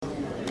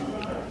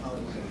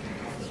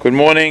Good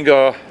morning.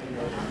 Here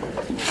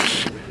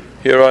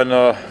on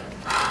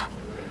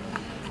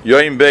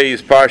Yom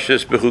Bey's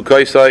Parshas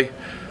Bechukaisai,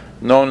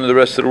 known in the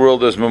rest of the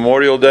world as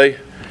Memorial Day.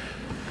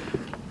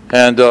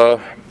 And at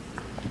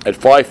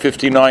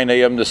 5:59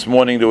 a.m. this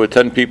morning, there were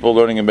 10 people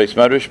learning in Beis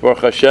Medrash,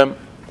 Baruch Hashem.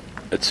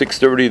 At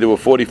 6:30, there were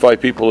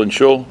 45 people in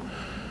Shul.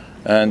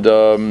 And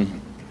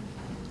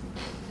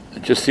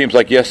it just seems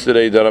like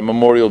yesterday that on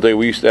Memorial Day,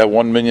 we used to have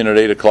 1 million at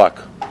 8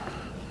 o'clock.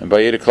 And by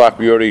 8 o'clock,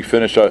 we already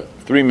finished our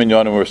 3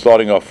 million, and we're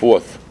starting our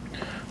fourth.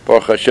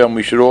 Baruch Hashem,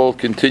 we should all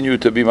continue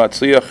to be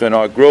matzliach in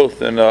our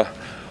growth and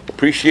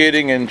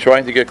appreciating and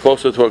trying to get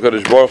closer to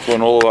HaKadosh Baruch Hu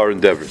in all of our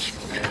endeavors.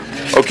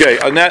 Okay,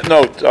 on that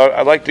note,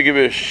 I'd like to give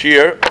you a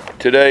shir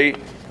today. I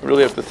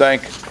really have to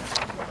thank,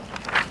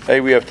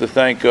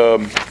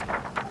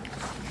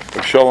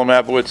 Shalom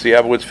Abowitz, the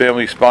Abowitz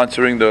family,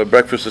 sponsoring the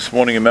breakfast this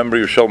morning in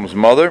memory of Shalom's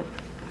mother.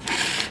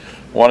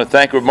 I want to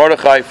thank Rav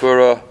Mordechai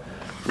for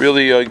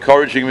really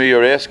encouraging me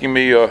or asking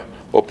me or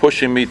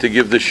pushing me to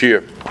give the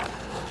shir.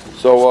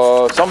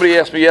 So somebody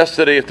asked me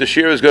yesterday if the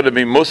shir is going to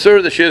be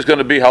Musar, the shir is going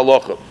to be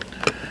Halacha.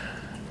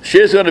 The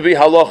shir is going to be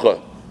Halacha,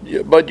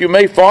 but you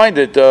may find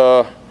it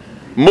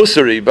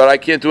Musari, but I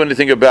can't do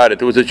anything about it.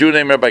 There was a Jew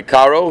named Rabbi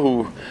Karo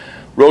who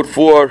wrote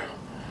 4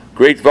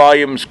 great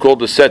volumes called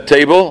The Set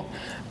Table,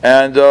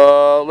 and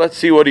let's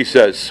see what he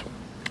says.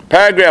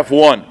 Paragraph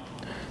 1.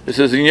 This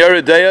is in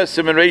Yoreh Deah,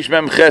 Siman Reish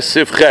Mem Ches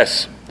Sif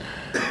Ches.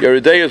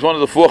 Yoreh Deah is one of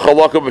the 4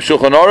 halakha of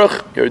Shulchan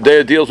Aruch. Yoreh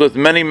Deah deals with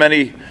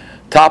many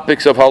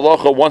topics of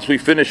halacha. Once we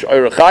finish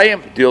Orach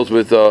Chaim, it deals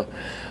with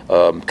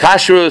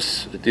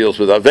kashrus, it deals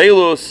with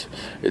avelus,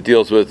 it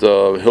deals with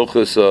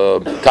hilchus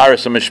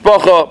taras and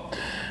mishpacha,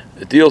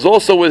 it deals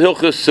also with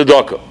hilchus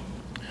tzedakah.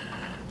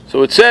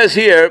 So it says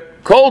here,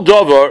 Kol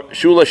Dover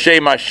Shu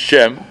L'Shem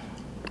Hashem.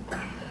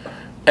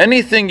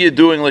 Anything you're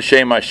doing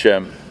L'Shem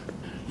Hashem,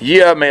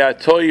 Yia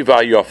Me'atoi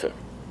Va'yofeh,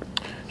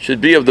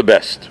 should be of the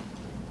best.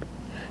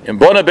 In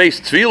Bona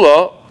Beis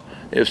Tefillah,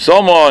 if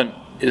someone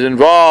is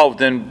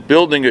involved in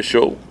building a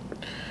shul,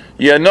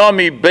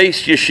 Yanami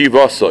Beis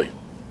Yeshivasoi,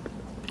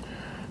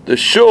 the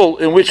shul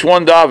in which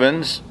one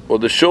davens, or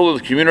the shul of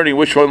the community in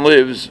which one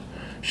lives,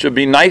 should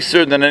be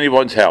nicer than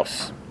anyone's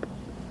house.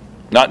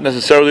 Not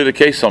necessarily the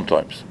case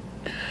sometimes.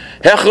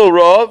 Hechel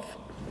Rav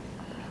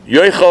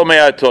Yoichel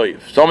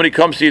Me'atoiv. Somebody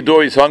comes to your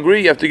door, he's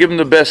hungry, you have to give him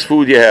the best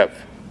food you have.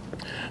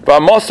 Now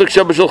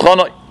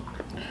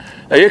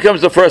here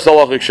comes the first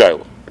halachic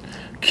shayla.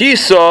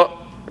 Kisa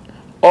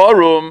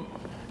Arum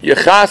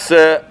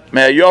Yechase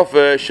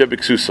Me'ayofe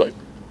Shebiksusai.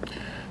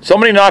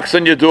 Somebody knocks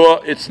on your door,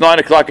 it's 9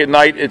 o'clock at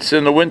night, it's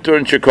in the winter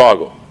in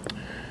Chicago.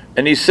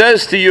 And he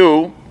says to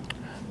you,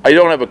 I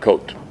don't have a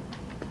coat.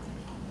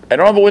 I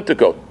don't have a winter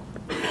coat.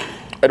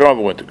 I don't have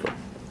a winter coat.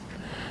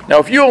 Now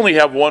if you only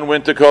have one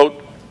winter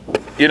coat,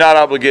 you're not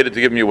obligated to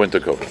give him your winter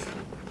coat.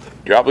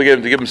 You're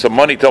obligated to give him some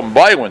money, tell him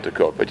buy a winter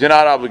coat, but you're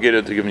not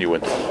obligated to give him your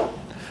winter coat.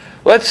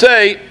 Let's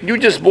say you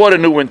just bought a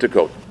new winter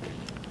coat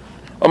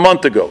a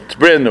month ago. It's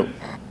brand new.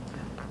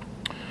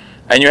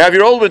 And you have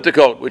your old winter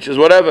coat, which is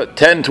whatever,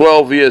 10,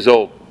 12 years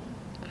old.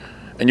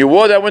 And you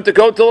wore that winter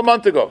coat till a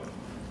month ago.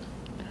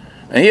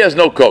 And he has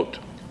no coat.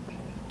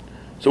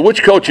 So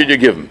which coat should you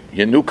give him?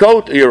 Your new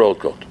coat or your old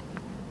coat?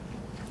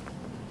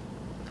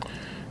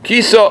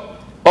 Kisa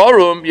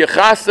Arum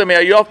Yechase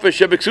Me'ayofe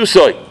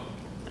Shebiksusoi.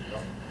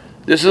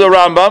 This is a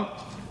Rambam.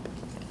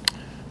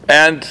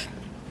 And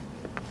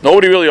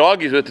nobody really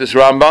argues with this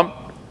Rambam,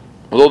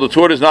 although the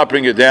Torah does not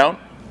bring it down.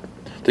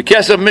 The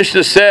Kesef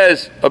Mishnah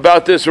says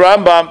about this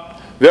Rambam,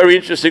 very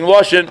interesting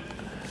lashon.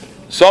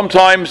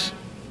 Sometimes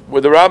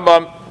when the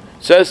Rambam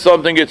says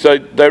something, it's a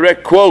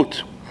direct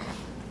quote.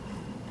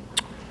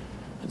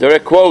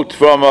 Direct quote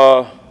from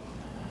other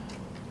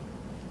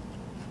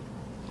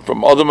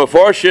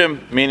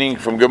Mefarshim, meaning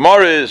from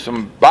Gemaras,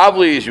 from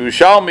Bavlis,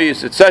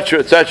 Yerushalmis, etc.,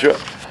 etc.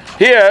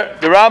 Here,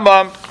 the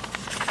Rambam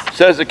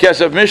says the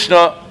Kesef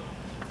Mishnah,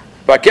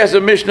 by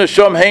Kesef Mishnah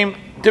Shom Heim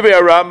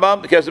Divrei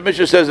Rambam, the Kesef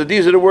Mishnah says that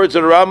these are the words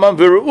of the Rambam,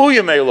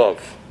 V'ru'uyim Elov.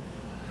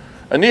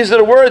 And these are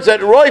the words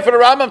that Roy for the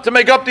Rambam to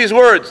make up these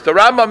words. The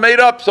Rambam made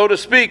up, so to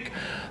speak,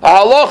 a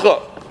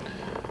halacha.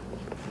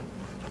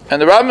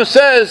 And the Rambam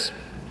says,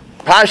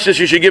 Pashtus,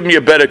 you should give me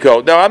a better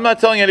coat. Now, I'm not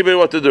telling anybody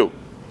what to do.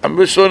 I'm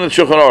just learning the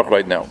Shulchan Aruch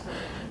right now.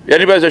 If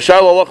anybody has a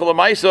Shiloh halacha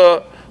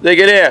l'maisa, they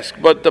get asked.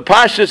 But the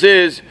Pashtus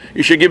is,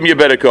 you should give me a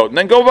better coat. And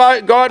then go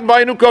out and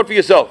buy a new coat for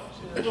yourself.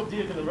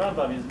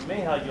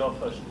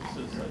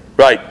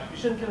 Right. You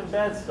shouldn't give him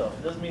bad stuff.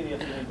 It doesn't mean you have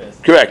to give him bad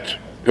stuff.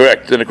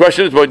 Correct. And the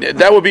question is, but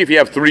that would be if you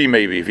have 3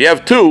 maybe. If you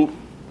have 2,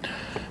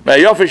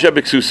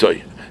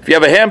 if you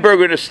have a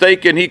hamburger and a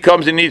steak and he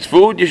comes and needs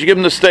food, you should give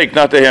him the steak,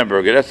 not the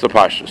hamburger. That's the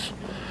pashtus.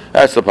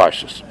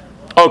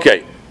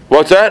 Okay,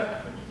 what's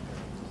that?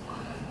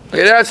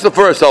 Okay, that's the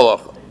first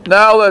halacha.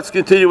 Now let's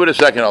continue with the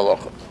second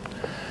halacha.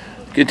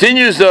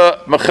 Continues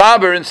the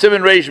Mechaber in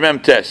Siman Reish Mem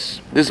Tes.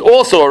 This is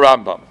also a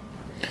Rambam.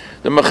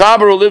 The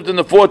Mechaber who lived in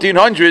the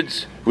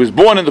 1400s, who was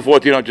born in the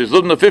 1400s,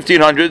 lived in the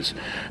 1500s,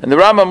 and the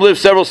Rambam lived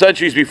several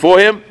centuries before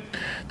him.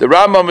 The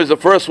Rambam is the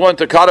first one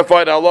to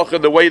codify the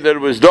halacha the way that it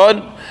was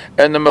done,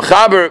 and the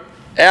Mechaber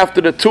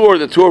after the Tur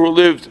who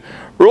lived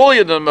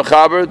earlier than the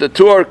Mechaber, the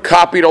Tur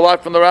copied a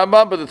lot from the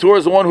Rambam, but the Tur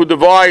is the one who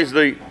devised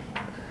the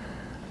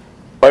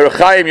Orach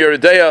Chaim,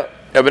 Yeridea,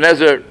 Ibn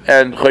Ezer,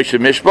 and Choshen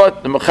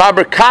Mishpat. The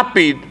Mechaber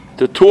copied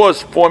the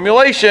Tur's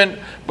formulation,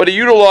 but he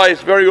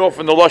utilized very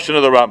often the Lashon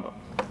of the Rambam.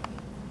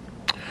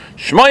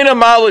 Shmeina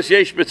Malos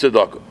Yesh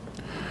B'Tzedakah.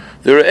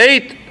 There are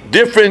 8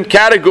 different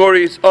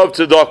categories of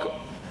tzedakah.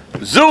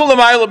 Zu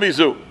l'mayla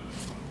mizu.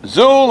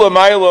 Zu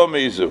l'mayla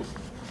mizu.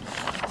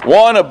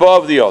 One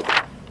above the other.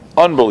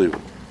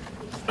 Unbelievable.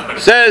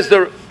 Says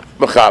the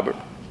Mechaber,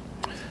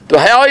 the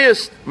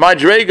highest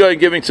madrega in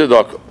giving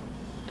tzedakah.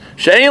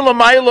 She'ein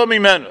l'mayla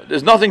mimena.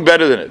 There's nothing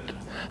better than it.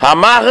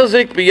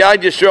 Hamachazik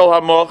b'yad Yisrael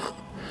hamoch.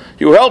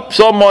 You help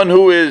someone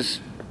who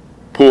is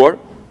poor.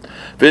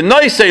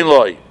 V'noisein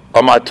loy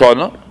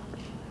amatana,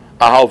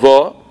 a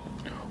halva,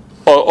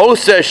 or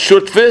oseh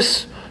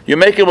shutfis. You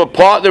make him a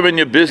partner in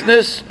your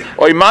business,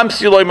 or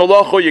imamsi loy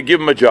malacho, you give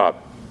him a job.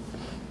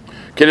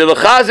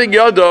 K'nelechazik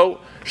yodo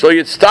shlo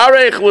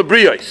yitztarech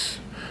lebriyos.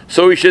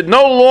 So he should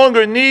no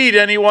longer need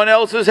anyone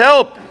else's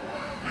help.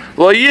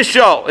 Lo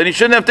yishal, and he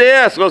shouldn't have to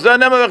ask. Last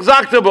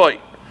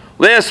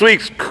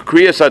week's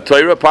Kriyas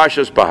HaTorah,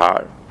 Parshas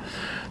Bahar,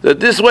 that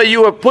this way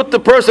you have put the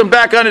person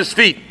back on his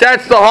feet.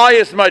 That's the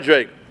highest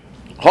madrega.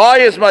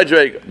 Highest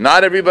madrega.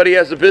 Not everybody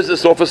has a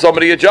business to offer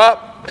somebody a job.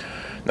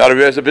 Not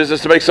everybody has a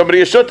business to make somebody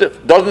a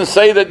shuttif. Doesn't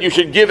say that you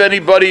should give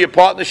anybody a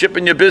partnership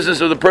in your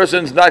business if the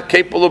person's not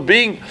capable of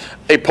being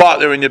a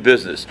partner in your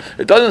business.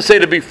 It doesn't say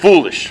to be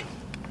foolish.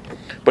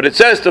 But it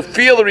says to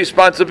feel the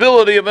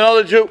responsibility of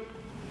another Jew.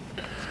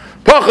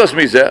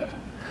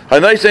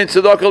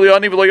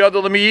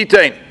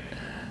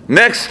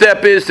 Next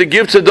step is to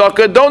give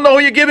tzedakah. Don't know who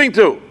you're giving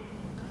to.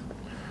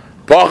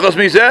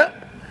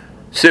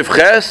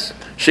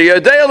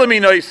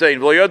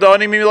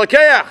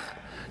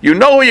 You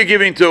know who you're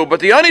giving to, but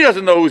the ani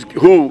doesn't know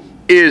who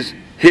is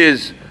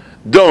his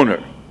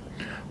donor.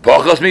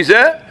 Give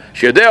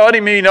the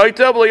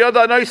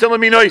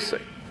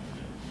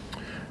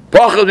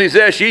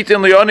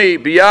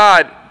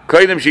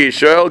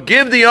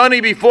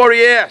ani before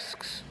he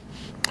asks.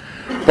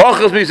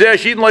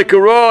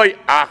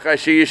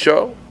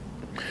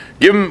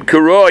 Give him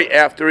karoi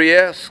after he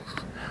asks.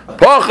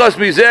 If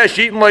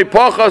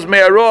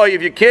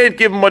you can't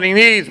give him what he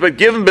needs, but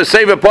give him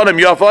b'seiv upon him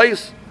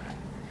yafais,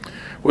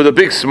 with a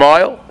big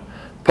smile.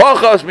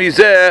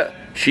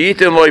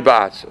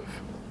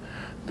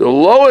 The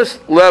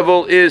lowest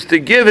level is to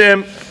give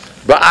him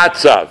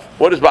ba'atzav.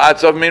 What does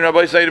ba'atzav mean,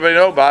 Rabbi? Say, anybody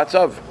know?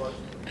 Ba'atzav?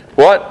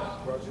 What?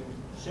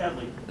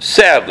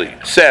 Sadly.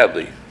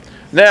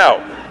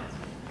 Now,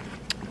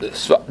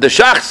 the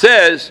Shach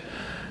says,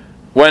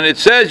 when it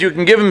says you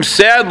can give him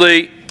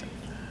sadly,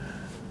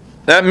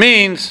 that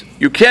means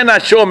you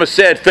cannot show him a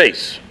sad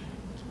face.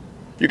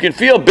 You can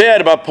feel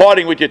bad about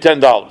parting with your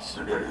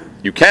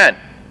 $10. You can.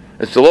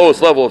 It's the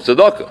lowest level of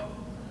tzedakah.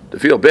 To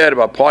feel bad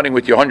about parting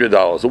with your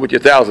 $100 or with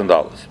your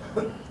 $1,000.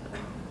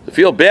 To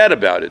feel bad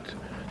about it,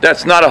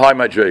 that's not a high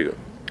madrega.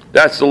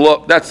 That's the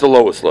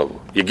lowest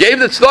level. You gave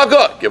the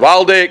tzedakah,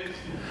 givaldik.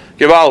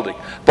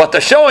 But to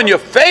show in your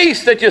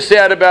face that you're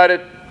sad about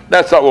it,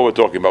 that's not what we're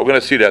talking about. We're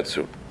going to see that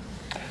soon.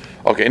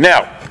 Okay,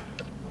 now,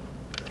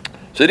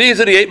 so these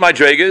are the 8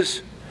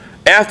 madregas.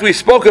 After we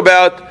spoke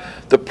about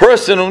the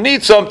person who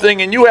needs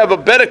something and you have a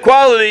better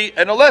quality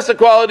and a lesser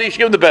quality, you should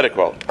give him the better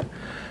quality.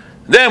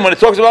 Then when it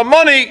talks about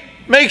money,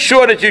 make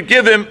sure that you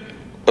give him,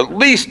 at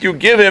least you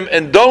give him,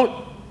 and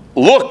don't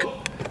look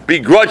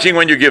begrudging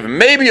when you give him.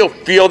 Maybe you'll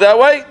feel that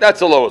way. That's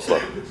the lowest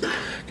level.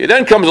 Okay,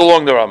 then comes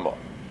along the Ramah.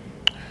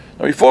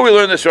 Now before we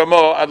learn this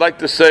Ramah, I'd like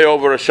to say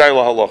over a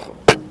Shaila Halacha.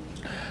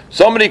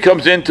 Somebody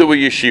comes into a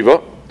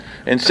yeshiva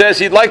and says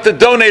he'd like to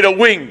donate a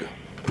wing.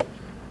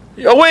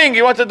 He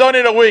wants to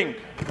donate a wing.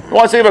 He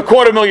wants to give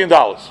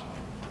 $250,000.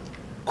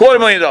 $250,000,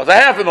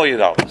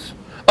 $500,000,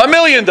 $1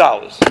 million.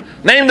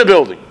 Name the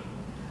building.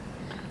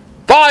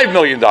 $5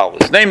 million.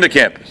 Name the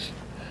campus.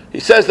 He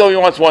says, though, he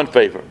wants one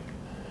favor.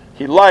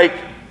 He'd like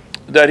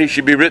that he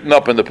should be written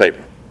up in the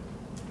paper.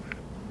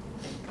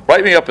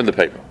 Write me up in the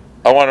paper.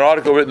 I want an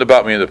article written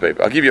about me in the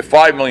paper. I'll give you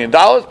 $5 million,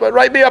 but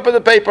write me up in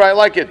the paper. I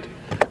like it.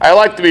 I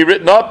like to be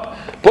written up.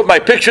 Put my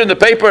picture in the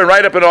paper and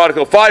write up an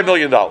article. $5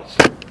 million.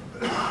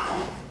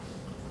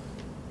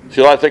 Is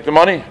he allowed to take the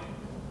money?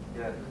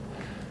 Yeah.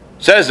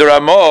 Says the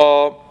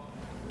Ramah,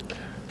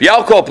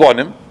 V'yal kol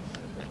ponim,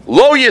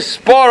 lo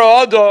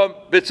yispar adam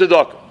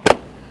b'tzedakah.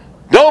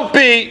 Don't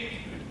be,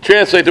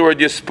 translate the word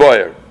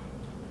yispar.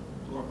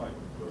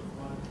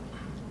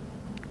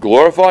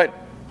 Glorified?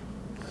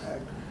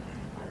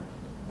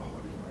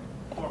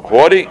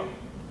 Haughty?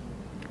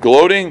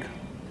 Gloating?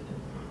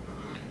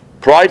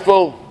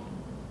 Prideful?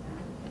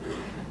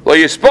 Lo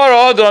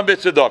yispar adam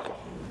b'tzedakah.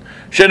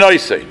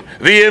 Shenoisei.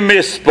 V'yim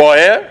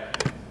mispoyer.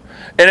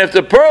 And if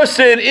the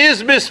person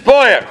is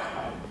mispoyer,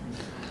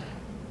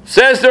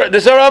 says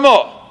this is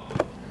Ramah,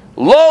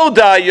 lo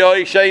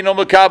dayoy sheino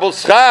mekabel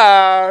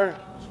schar.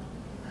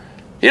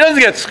 He doesn't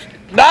get,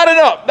 not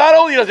enough. Not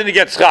only doesn't he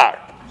get schar,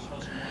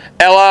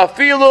 ela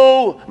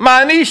afilu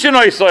ma'anishin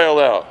oisay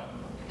aleh.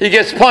 he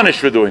gets punished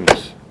for doing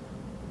this.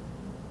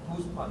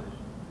 Who's punished?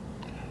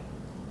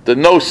 The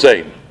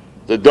nosein,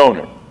 the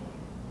donor.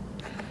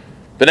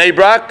 B'nai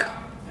Brak,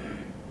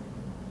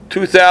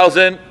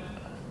 2000,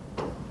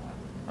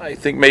 I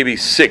think maybe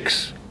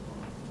 6.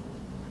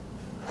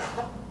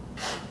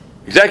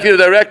 Executive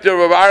director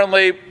of Aaron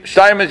Leib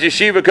Steinman's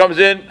Yeshiva comes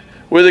in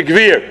with a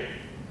gvir.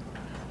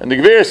 And the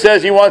gvir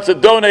says he wants to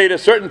donate a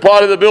certain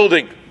part of the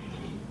building.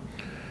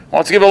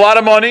 Wants to give a lot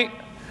of money,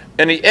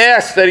 and he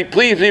asks that he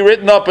please be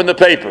written up in the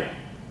paper.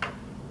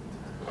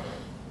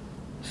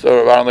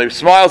 So Aaron Leib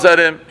smiles at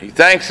him, he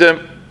thanks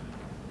him,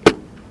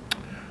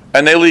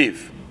 and they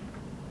leave.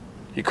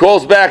 He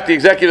calls back the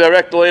executive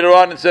director later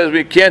on and says,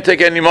 we can't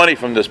take any money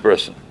from this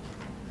person.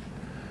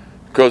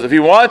 Because if he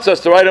wants us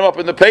to write him up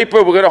in the paper,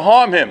 we're going to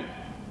harm him.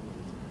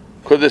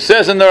 Because it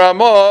says in the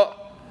Ramah,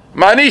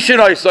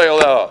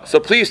 so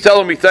please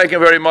tell him we thank him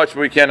very much, but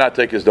we cannot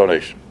take his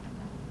donation.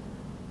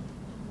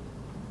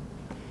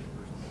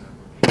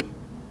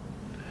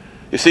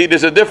 You see,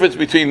 there's a difference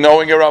between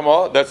knowing a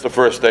Ramah, that's the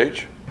first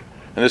stage,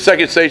 and the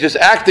second stage is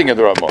acting in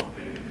the Ramah.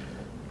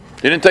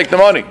 He didn't take the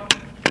money.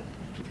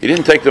 He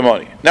didn't take the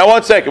money. Now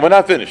 1 second, we're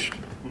not finished.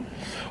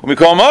 When we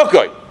call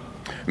Malkai,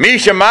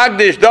 Misha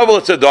Magdish double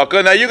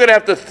tzedakah. Now you're going to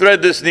have to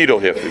thread this needle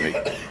here for me.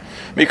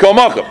 Mikol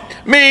Malka.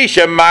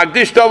 Misha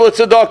Magdish double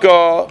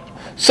tzedakah.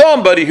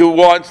 Somebody who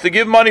wants to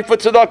give money for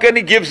tzedakah and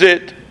he gives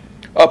it.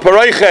 A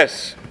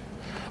pareiches,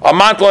 a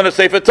mantle on a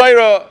sefer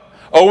Torah,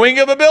 a wing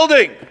of a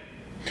building.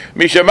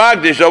 Misha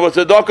Magdish double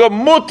tzedakah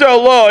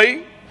mutar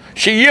loy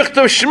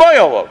sheyichtav shmoi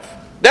alav.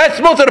 That's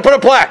mutar to put a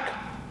plaque.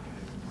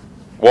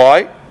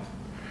 Why?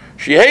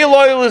 Shehei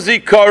loy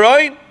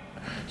lezikaron.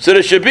 So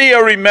there should be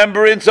a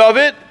remembrance of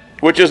it,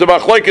 which is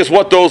about machlokes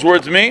what those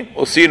words mean.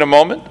 We'll see in a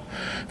moment.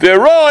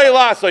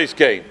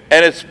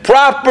 And it's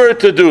proper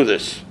to do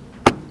this.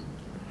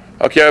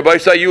 Okay, Rabbi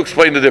Isai, you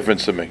explain the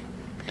difference to me.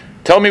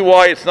 Tell me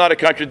why it's not a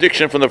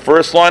contradiction from the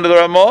first line of the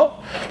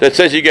Ramah that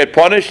says you get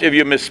punished if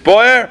you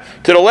mispoyer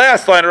to the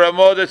last line of the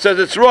Ramah that says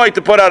it's right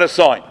to put out a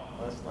sign.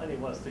 Last line he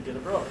wants to get a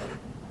bracha.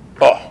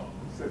 Oh.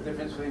 What's the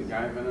difference between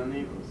Gaivan and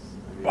Nivus?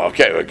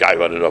 Okay, the guy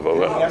running up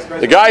over.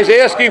 The guy's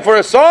asking for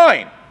a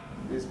sign.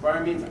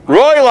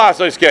 Roy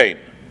Lasois Kane.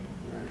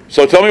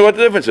 So tell me what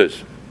the difference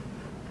is.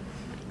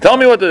 Tell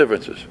me what the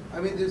difference is. I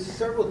mean, there's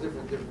several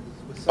different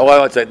differences. Oh,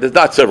 I would say there's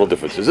not several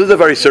differences. This is a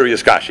very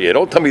serious kasha here.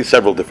 Don't tell me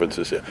several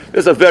differences here.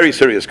 There's a very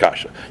serious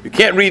kasha. You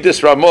can't read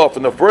this Ramah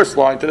from the first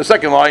line to the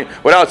second line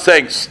without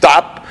saying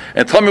stop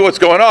and tell me what's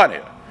going on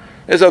here.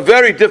 It's a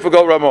very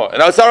difficult Ramah.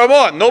 And that's our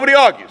Ramah. Nobody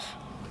argues.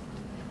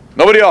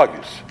 Nobody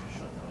argues.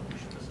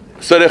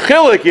 So the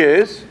chiluk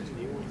is,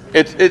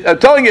 I'm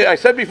telling you, I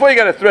said before you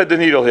got to thread the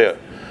needle here.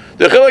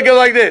 The chiluk is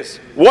like this.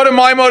 What are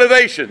my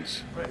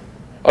motivations?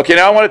 Okay,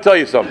 now I want to tell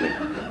you something.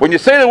 When you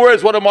say the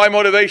words, what are my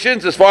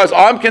motivations? As far as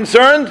I'm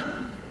concerned,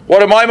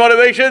 what are my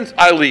motivations?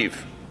 I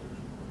leave.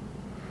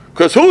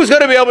 Because who's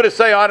going to be able to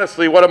say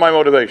honestly, what are my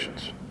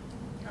motivations?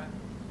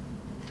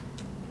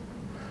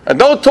 And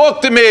don't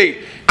talk to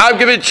me, I've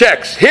given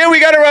checks. Here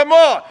we got a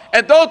Ramah.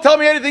 And don't tell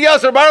me anything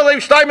else. Rabbi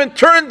Leib Steinman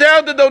turned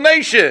down the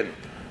donation.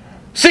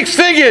 6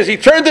 figures, he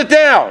turned it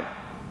down.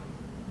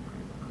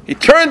 He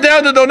turned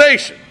down the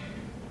donation.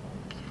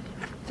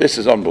 This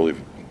is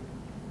unbelievable.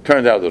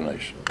 Turned down the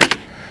donation.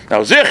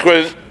 Now,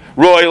 Zichron,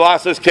 Roy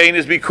Lasses Kane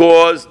is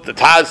because the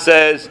Taz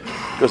says,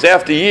 because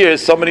after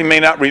years, somebody may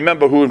not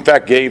remember who in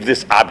fact gave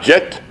this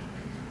object.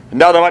 And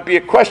now there might be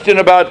a question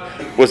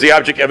about, was the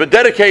object ever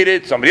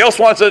dedicated? Somebody else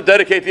wants to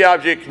dedicate the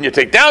object. Can you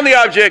take down the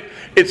object?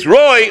 It's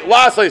Roy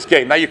Lasses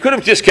Kane. Now, you could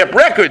have just kept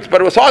records,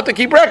 but it was hard to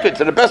keep records.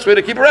 And the best way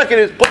to keep a record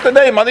is put the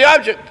name on the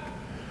object.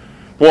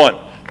 1.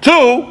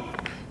 2,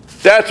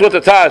 that's what the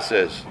Taz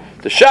says.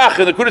 The Shach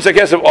and the Kudas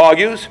HaKesef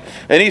argues,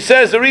 and he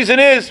says the reason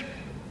is,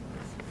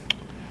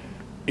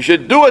 you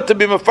should do it to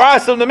be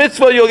mefarsim the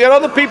mitzvah, you'll get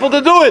other people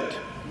to do it.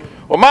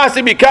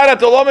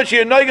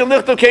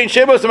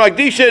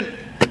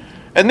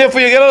 And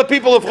therefore you get other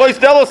people, if Lois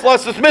Delos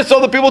lost this mitzvah,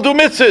 other people do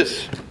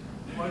mitzvahs.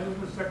 Why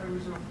doesn't the second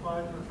reason apply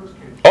in the first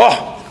case?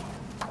 Oh!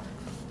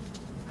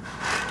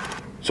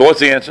 So what's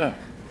the answer?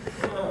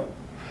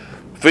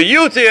 For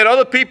you to get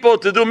other people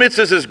to do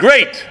mitzvahs is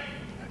great,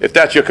 if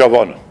that's your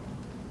kavanah.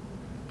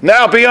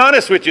 Now be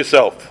honest with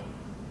yourself.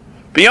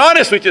 Be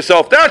honest with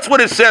yourself. That's what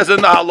it says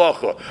in the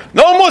halacha.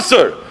 No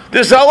musar.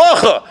 This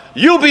halacha.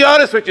 You be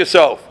honest with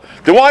yourself.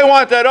 Do I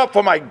want that up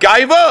for my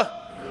gaiva?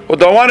 Or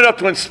do I want it up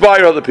to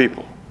inspire other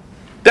people?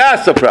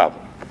 That's the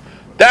problem.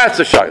 That's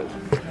the shayla.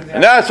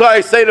 And that's why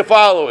I say the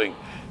following.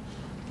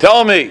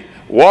 Tell me,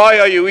 why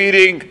are you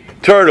eating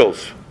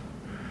turtles?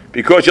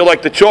 Because you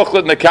like the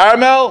chocolate and the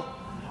caramel?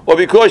 Or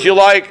because you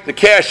like the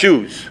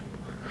cashews?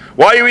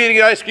 Why are you eating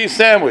an ice cream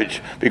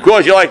sandwich?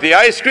 Because you like the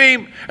ice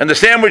cream and the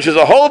sandwich is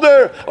a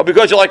holder? Or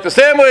because you like the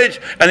sandwich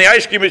and the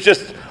ice cream is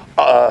just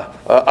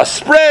a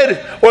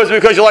spread? Or is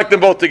it because you like them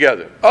both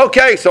together?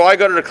 Okay, so I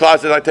go to the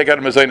closet and I take out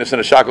a mezainis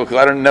and a shackle because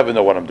I never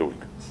know what I'm doing.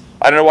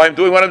 I don't know why I'm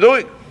doing what I'm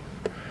doing.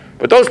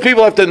 But those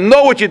people have to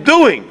know what you're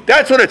doing.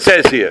 That's what it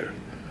says here.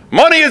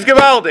 Money is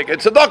gewaldik,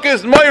 and tzedakah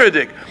is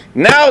moiridik.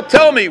 Now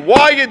tell me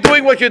why you're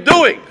doing what you're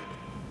doing.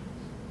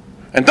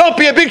 And don't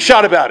be a big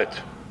shot about it.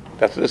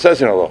 That's what it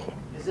says in halacha.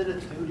 Is it a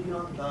duty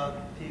on the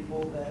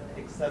people that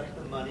accept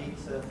the money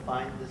to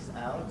find this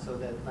out so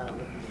that not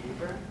with the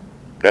believer?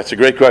 That's a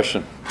great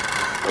question.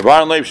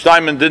 Rabban Leib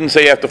Steinman didn't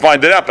say you have to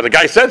find it out, but the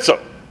guy said so.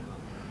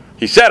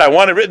 He said, I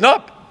want it written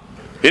up.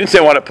 He didn't say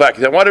I want it plaque.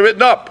 He said, I want it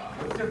written up.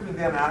 What's different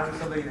than honoring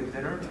somebody at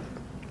dinner?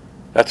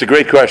 That's a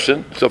great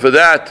question. So for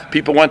that,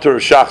 people went to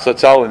Rav Shach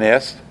Zatzal and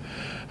asked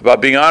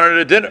about being honored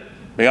at dinner.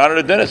 Being honored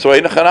at dinner. So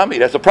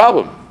that's a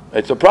problem.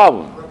 It's a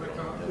problem.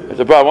 It's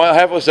a problem. Well,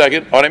 have a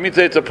second. What I mean to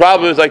say it's a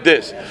problem is like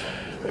this.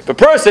 If a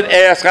person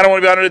asks, I don't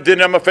want to be honored at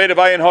dinner, I'm afraid of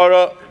ayin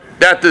hara,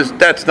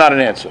 that's not an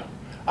answer.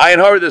 Ayin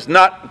hara does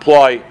not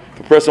apply if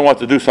a person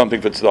wants to do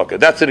something for tzedakah.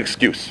 That's an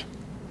excuse.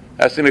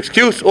 That's an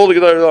excuse. All the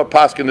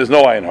paskin, there's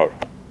no ayin hara.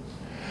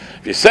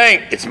 If you're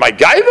saying, it's my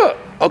gaiva,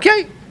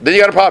 okay, then you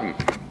got a problem.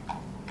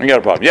 You got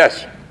a problem.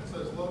 Yes? So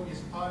as long as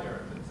he's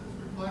tired, it's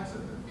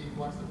reflexive. If he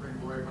wants to bring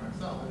glory upon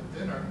himself at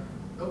dinner,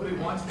 nobody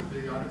wants to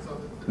be on it,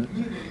 so the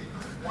community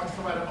wants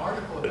to write an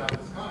article about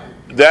this guy.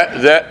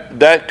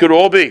 That could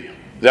all be.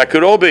 That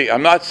could all be.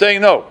 I'm not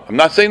saying no. I'm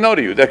not saying no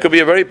to you. That could be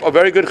a very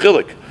good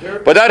chilik.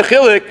 But that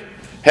chilik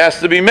has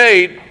to be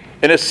made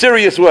in a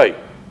serious way.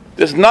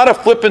 This is not a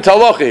flippant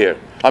halacha here.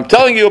 I'm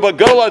telling you about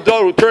Gol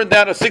Ador who turned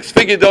down a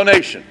 6-figure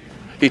donation.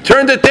 He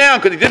turned it down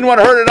because he didn't want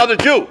to hurt another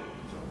Jew.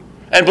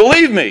 And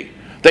believe me,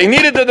 they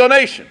needed the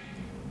donation.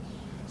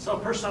 So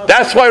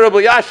That's why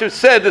Rabbi Yashiv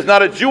said there's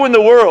not a Jew in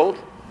the world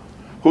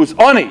whose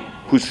money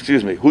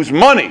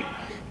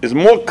is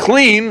more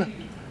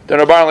clean than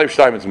Rabbi Leib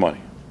Steinman's money.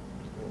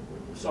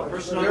 So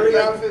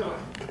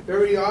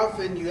Very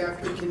often you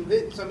have to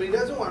convince somebody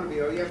doesn't want to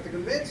be, or you have to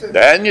convince him.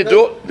 Then you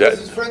do it. Because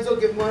his friends will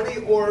give money,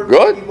 or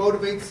Good. he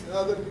motivates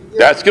other people.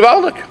 That's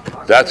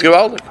gewaldik. That's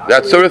gewaldik.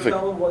 That's terrific.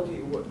 Tell them what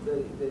they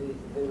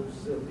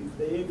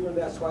ignorant,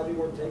 that's why they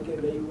weren't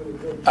taking. They would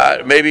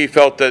have Maybe he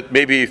felt.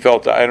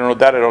 I don't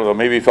know.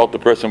 Maybe he felt the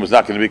person was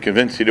not going to be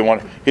convinced. He didn't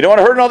want to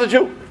hurt another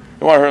Jew. He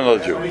didn't want to hurt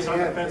another Jew. he's on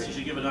the fence, he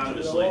should give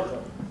anonymously.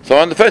 So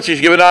on the fence, you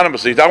should give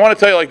anonymously. I want to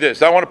tell you like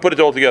this. I want to put it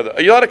all together.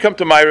 Are you allowed to come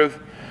to Ma'ariv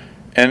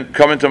and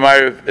come into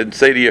Ma'ariv and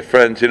say to your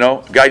friends,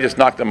 a guy just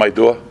knocked on my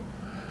door.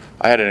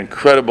 I had an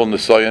incredible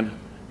nisayon.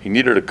 He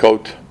needed a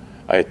coat.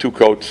 I had 2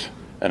 coats,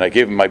 and I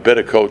gave him my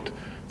better coat,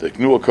 the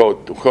newer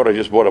coat, the coat I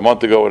just bought a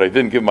month ago, and I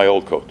didn't give him my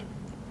old coat.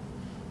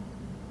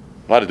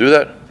 Allowed to do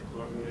that?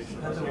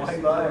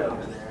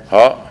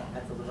 Huh?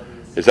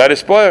 Is that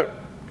Ispoyer?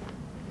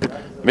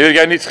 Maybe the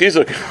guy needs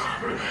chizuk.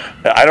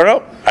 I don't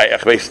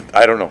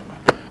know.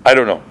 I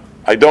don't know.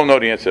 I don't know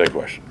the answer to that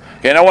question.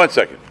 Okay, now one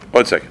second.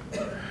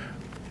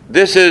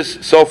 This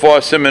is so far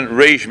Siman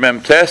Reish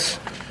Mem Tes,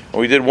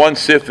 and we did 1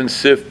 sif and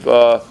sif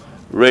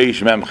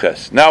Reish Mem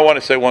Ches. Now I want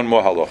to say one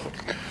more halacha.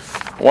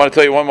 I want to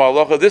tell you one more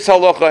halacha. This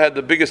halacha had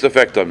the biggest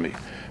effect on me.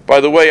 By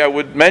the way, I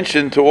would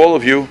mention to all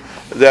of you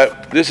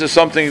that this is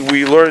something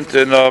we learned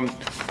in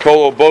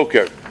Kol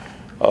Boker.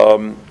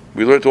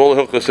 We learned all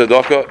the Hilchos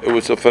Tzedakah. It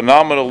was a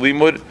phenomenal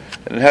limud,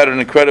 and it had an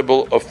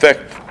incredible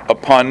effect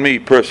upon me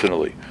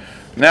personally.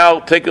 Now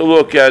take a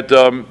look at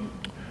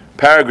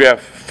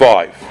paragraph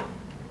 5.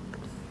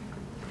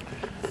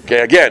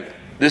 Okay, again,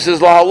 this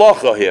is la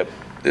halacha here.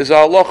 This is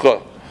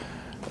halacha.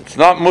 It's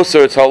not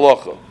musar, it's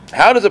halacha.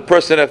 How does a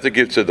person have to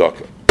give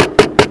tzedakah?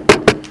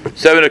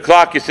 7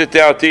 o'clock, you sit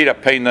down to eat, I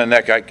pain in the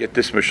neck, I get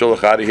this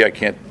meshulach out of here, I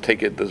can't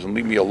take it, doesn't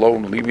leave me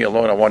alone,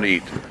 I want to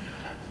eat.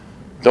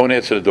 Don't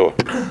answer the door.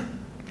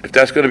 If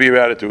that's going to be your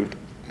attitude,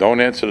 don't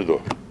answer the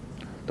door.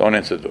 Don't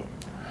answer the door.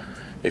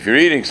 If you're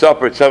eating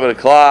supper at 7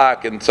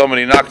 o'clock and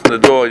somebody knocks on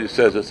the door and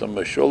says it's a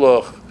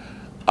meshulach,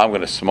 I'm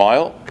going to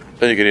smile,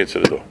 then you can answer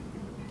the door.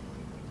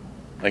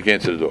 I can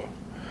answer the door.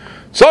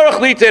 Tzorach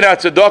litein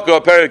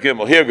atzedakah perek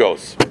gimel. Here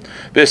goes.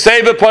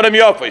 B'seiva panim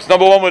yafis.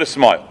 Number 1 with a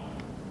smile.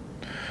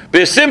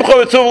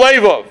 B'simcha v'tuv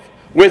levav.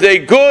 With a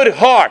good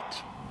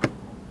heart.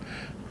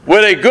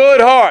 With a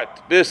good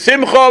heart.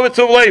 B'simcha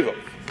v'tuv levav.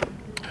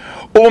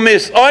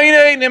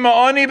 U'mis'oinei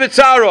nima'ani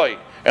b'tzaroi.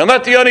 And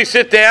let the oni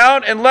sit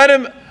down and let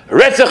him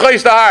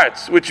retzachos the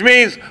hearts, which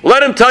means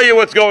let him tell you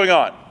what's going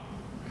on.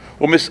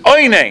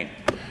 U'mis'oinei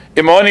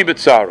ima'ani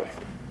b'tzaroi.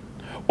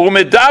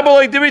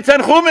 U'medabel divrei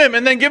tanchumim,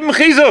 and then give him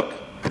chizuk.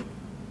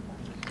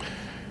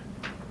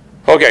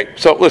 Okay,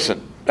 so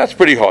listen, that's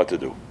pretty hard to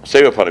do.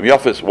 Seva panim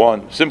yafis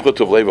 1, simcha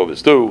tuv levav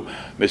is 2,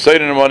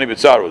 misayrin ima'ani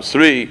b'tzaro is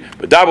 3,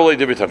 medabel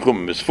divrei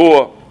tanchumim is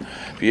 4,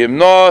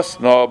 v'yimnos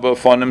no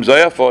b'fonim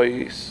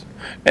zayafois.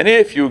 And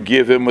if you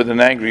give him with an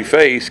angry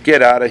face,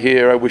 get out of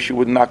here, I wish you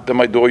would knock on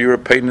my door, you're a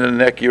pain in the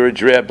neck, you're a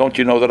drab, don't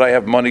you know that I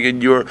have money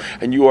and you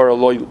are a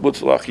loy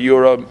mutzlach,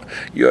 you're a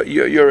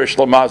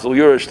shlamazel,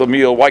 you're a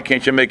shlamiel, why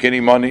can't you make any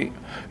money?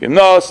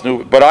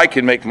 But I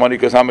can make money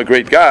because I'm a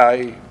great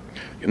guy.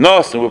 We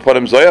put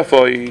him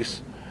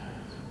zayafois,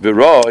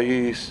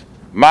 v'rois,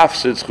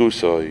 mafsid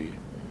chusoi.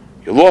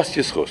 You lost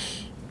your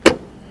chus.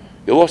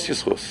 You lost your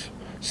chus.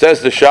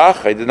 Says the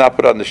shach, I did not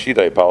put it on the sheet,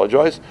 I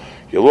apologize.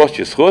 You lost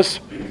your chus.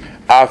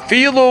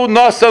 Afilu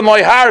nasan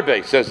loy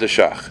harbe, says the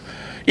shach.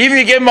 Even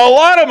if you gave him a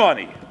lot of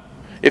money,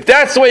 if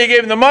that's the way you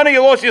gave him the money,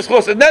 you lost your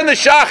schus. And then the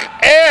shach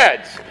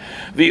adds,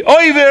 the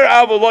oiver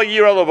avolo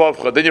yira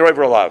levavcha. Then you're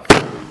over a lav.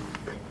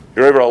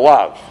 You're over a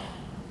lav.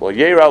 Well,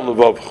 yira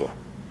levavcha.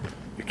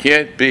 You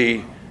can't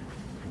be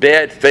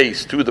bad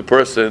face to the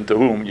person to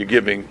whom you're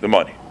giving the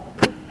money.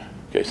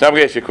 Okay, so now I'm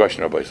going to ask you a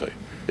question, Rabbi Say.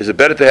 Is it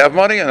better to have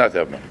money or not to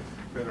have money?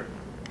 Better.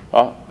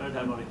 Huh? Better to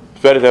have money.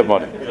 It's better to have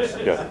money.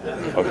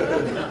 Yeah.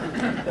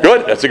 Okay.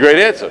 Good. That's a great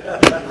answer.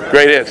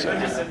 Great answer.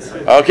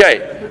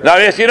 Okay. Now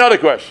I'm asking you another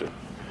question.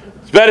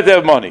 It's better to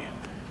have money.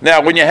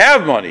 Now, when you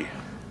have money,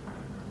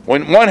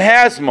 when one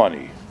has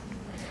money,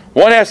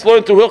 one has to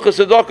learn through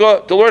Hilchos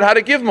Tzedakah to learn how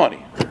to give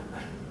money.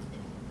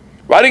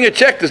 Writing a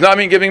check does not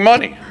mean giving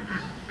money.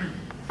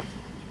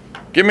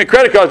 Give me a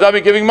credit card does not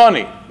mean giving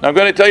money. Now I'm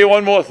going to tell you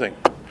one more thing.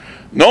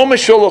 No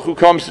Meshulach who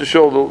comes to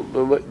shul,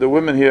 the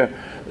women here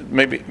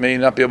may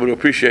not be able to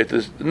appreciate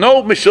this.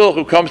 No Meshulach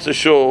who comes to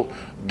shul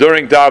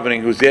during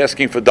davening who's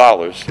asking for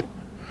dollars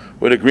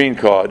with a green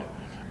card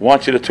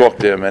wants you to talk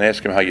to him and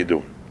ask him how you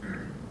doing.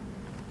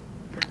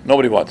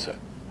 Nobody wants that.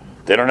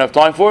 They don't have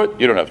time for it.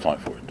 You don't have time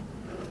for it.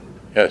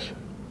 Yes.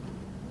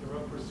 The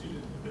Rav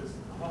proceeded this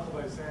halacha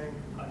by saying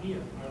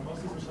aniyah. Are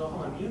most of these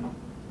mishloachim aniyah?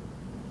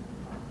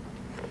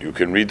 You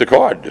can read the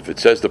card. If it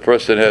says the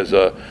person has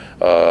They're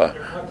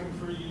collecting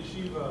for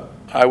yeshiva.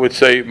 I would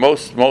say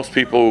most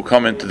people who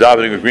come into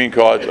davening with green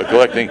cards are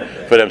collecting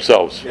for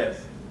themselves.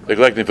 Yes. They're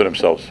collecting for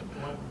themselves.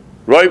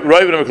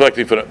 Raven are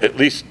collecting for them, at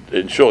least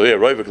in shul. Yeah,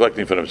 Raven are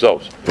collecting for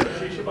themselves.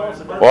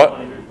 What?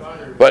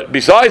 But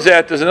besides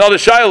that, there's another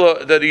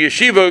shaila that a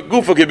yeshiva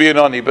gufa could be an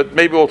ani, but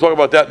maybe we'll talk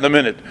about that in a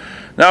minute.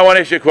 Now I want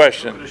to ask you a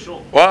question.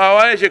 Well, I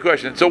want to ask you a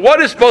question. So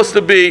what is supposed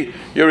to be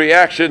your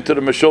reaction to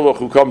the meshulach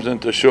who comes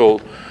into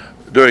shul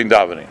during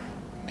davening?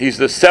 He's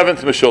the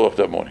seventh meshulach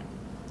that morning.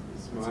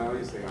 Smile,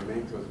 you say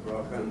amen to his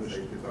bracha, and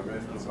say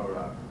it's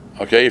Torah.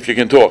 Okay, if you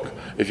can talk.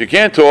 If you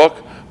can't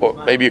talk, or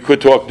maybe you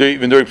could talk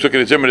even during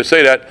Psukkah Zimmer to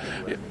say that,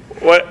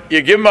 what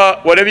you give him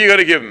whatever you're going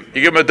to give him.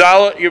 You give him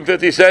 $1, you give him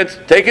 50 cents,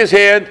 take his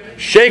hand,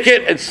 shake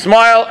it, and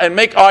smile, and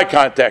make eye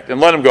contact, and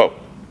let him go.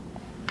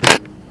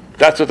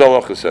 That's what the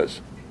halacha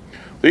says.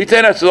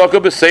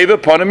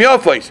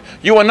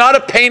 You are not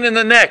a pain in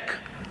the neck.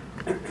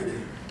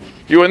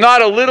 You are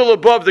not a little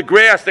above the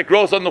grass that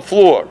grows on the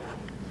floor.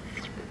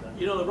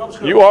 You know, the Rebbe's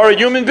good. You are a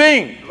human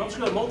being. The Rebbe's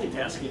good at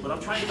multitasking, but I'm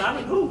trying to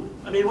daven who?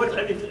 I mean, what?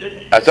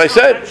 As I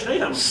said,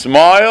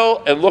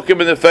 smile and look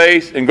him in the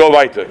face and go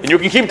weiter. And you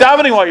can keep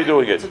davening while you're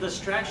doing It's it. a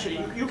distraction.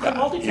 You can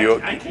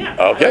multitask. I can't.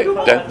 Okay,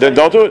 I then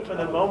don't do it. For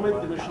the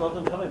moment the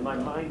mishloachim come in, my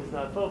mind is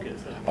not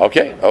focused.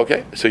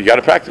 Okay. So you got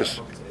to practice.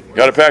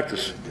 You have to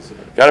practice.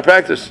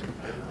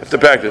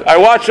 I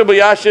watch Rabbi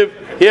Yashiv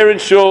here in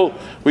shul.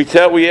 We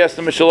ask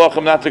the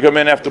Mishloachim not to come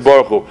in after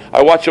Baruch Hu.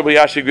 I watch Rabbi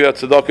Yashiv give out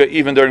tzedakah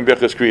even during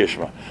Birchas Kriya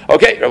Shema.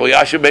 Okay, Rabbi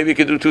Yashiv maybe you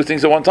can do two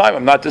things at one time.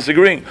 I'm not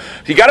disagreeing.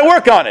 You got to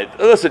work on it.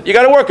 Listen, you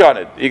got to work on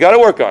it.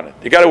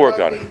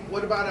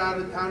 What about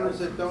out-of-towners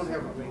that don't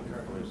have a green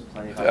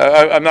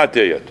card? I'm not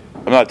there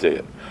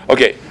yet.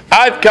 Okay,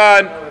 Ad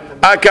Kan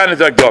is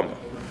Agdom.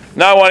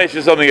 Now I want to ask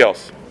you something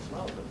else.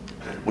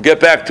 We'll get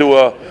back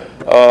to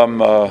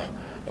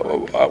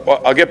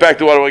I'll get back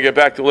to what I want to get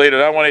back to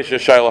later. I want to ask you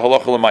a shayla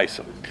halacha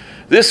l'maisa.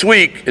 This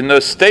week in the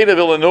state of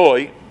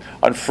Illinois,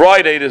 on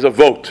Friday there's a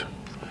vote.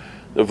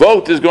 The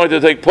vote is going to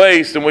take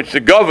place in which the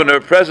governor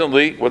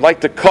presently would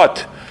like to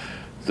cut.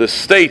 The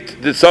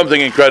state did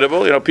something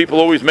incredible. You know, people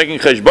always making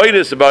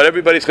cheshbainis about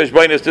everybody's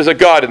cheshbainis. There's a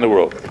God in the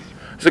world.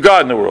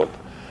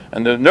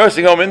 And the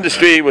nursing home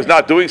industry was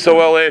not doing so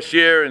well last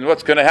year, and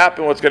what's going to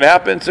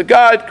happen? So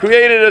God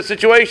created a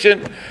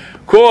situation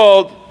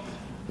called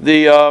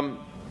the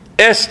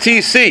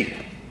STC.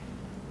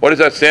 What does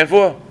that stand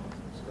for?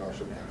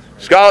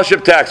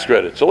 Scholarship Tax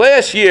Credit. So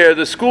last year,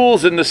 the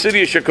schools in the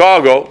city of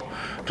Chicago,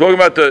 talking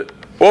about the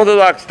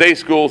Orthodox day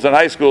schools and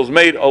high schools,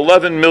 made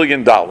 $11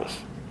 million.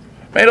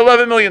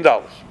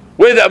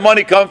 Where did that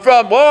money come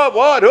from?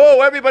 What?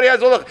 Who? Everybody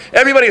has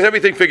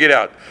everything figured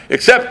out,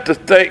 except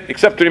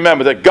to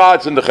remember that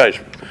God's in the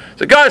cheshbon.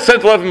 So God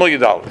sent $11 million.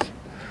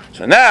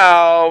 So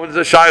now there's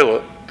a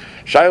shaila.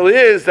 Shaila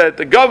is that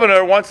the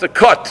governor wants to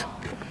cut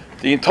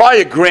the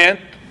entire grant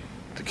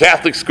to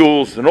Catholic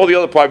schools and all the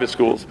other private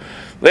schools.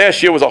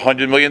 Last year was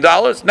 $100 million.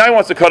 Now he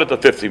wants to cut it to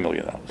 $50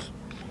 million.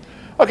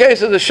 Okay,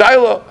 so the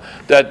shaila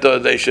that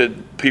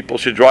people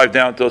should drive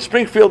down to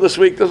Springfield this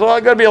week. There's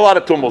going to be a lot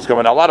of tumults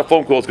coming out. A lot of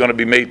phone calls going to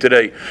be made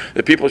today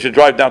that people should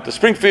drive down to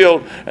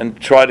Springfield and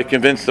try to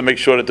convince to make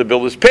sure that the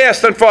bill is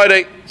passed on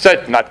Friday.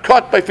 Said not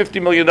cut by $50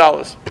 million.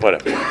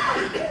 Whatever.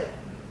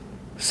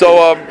 So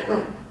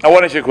I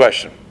want to ask you a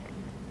question.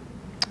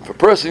 If a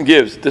person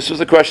gives, this was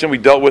the question we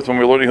dealt with when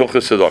we were learning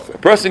Hilchos Tzedakah. A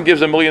person gives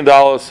 $1 million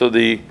to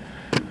the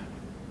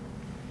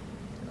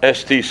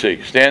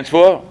STC, stands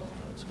for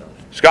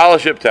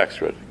Scholarship Tax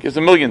Credit. Gives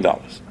 $1 million.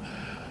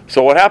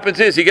 So what happens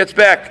is he gets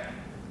back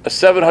a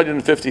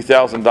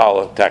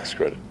 $750,000 tax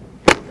credit.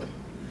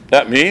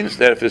 That means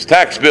that if his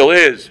tax bill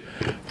is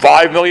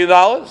 $5 million,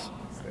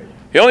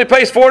 he only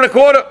pays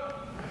 $4.25.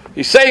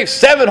 He saves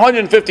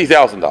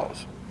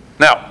 $750,000.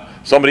 Now,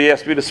 somebody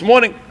asked me this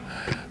morning,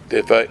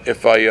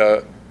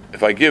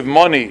 if I give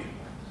money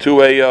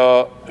to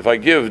if I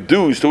give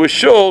dues to a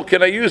shul,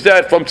 can I use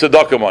that from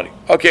tzedakah money?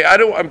 Okay,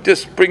 I'm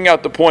just bringing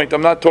out the point.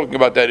 I'm not talking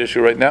about that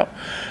issue right now.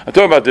 I'm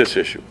talking about this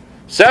issue.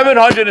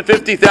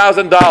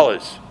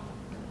 $750,000.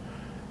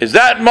 Is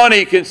that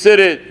money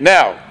considered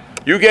now?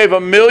 You gave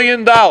 $1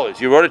 million.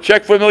 You wrote a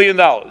check for $1 million.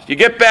 You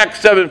get back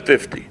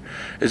 $750,000.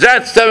 Is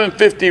that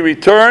 $750,000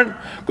 return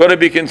going to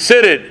be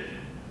considered?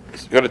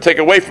 It's going to take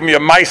away from your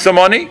Misa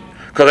money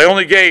because I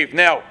only gave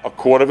now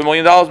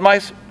 $250,000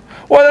 Misa,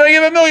 or did I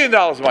give $1 million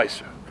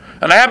Misa?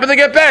 And I happen to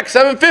get back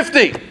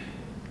 $750,000.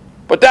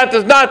 But that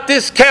does not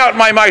discount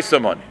my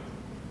Misa money.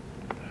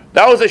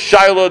 That was a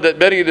shiloh that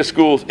many of the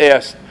schools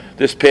asked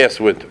this past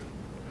winter.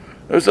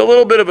 There was a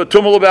little bit of a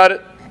tumult about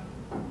it.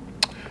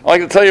 I'd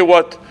like to tell you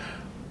what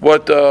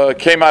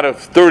came out of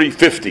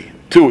 3050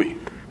 TUI.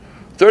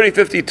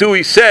 3050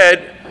 TUI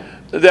said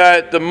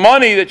that the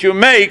money that you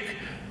make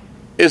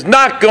is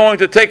not going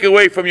to take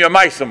away from your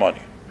Misa money.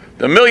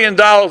 The $1 million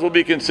will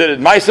be considered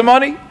Misa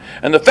money,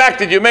 and the fact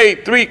that you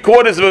made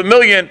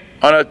 $750,000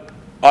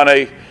 on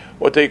a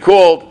what they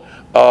called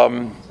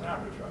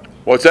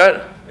what's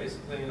that?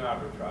 Basically an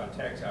arbitrage,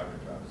 tax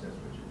arbitrage, that's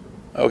what you're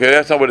doing. Okay,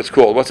 that's not what it's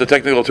called. What's the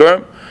technical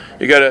term?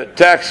 You got a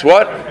tax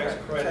what?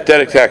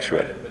 Tax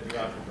credit.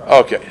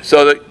 Okay,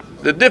 so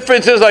the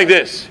difference is like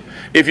this.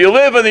 If you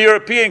live on the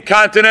European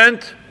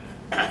continent,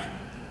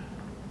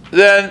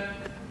 then,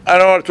 I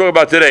don't want to talk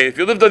about today. If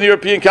you lived on the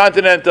European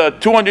continent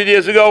 200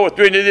 years ago or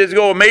 300 years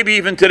ago, or maybe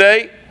even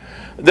today,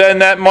 then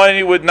that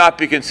money would not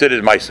be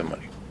considered Misa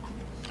money.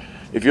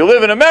 If you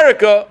live in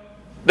America,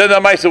 then the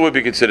Misa would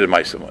be considered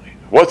Misa money.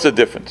 What's the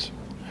difference?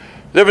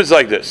 The difference is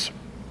like this.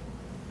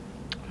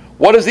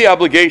 What is the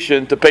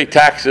obligation to pay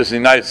taxes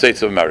in the United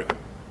States of America?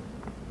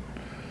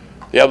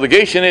 The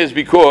obligation is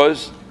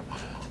because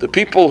the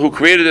people who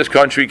created this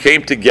country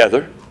came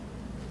together,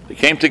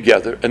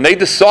 and they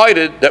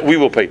decided that we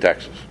will pay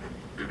taxes.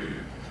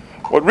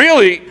 What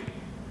really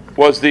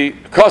was the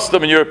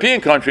custom in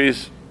European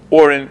countries,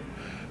 or in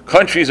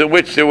countries in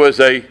which there was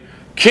a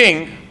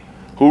king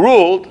who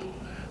ruled,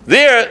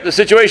 there the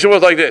situation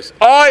was like this.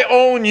 I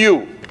own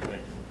you.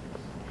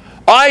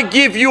 I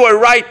give you a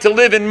right to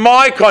live in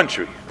my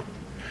country,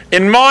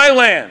 in my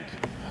land.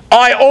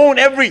 I own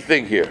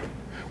everything here,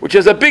 which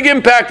has a big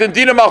impact in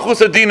Dina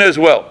Malchus Adina as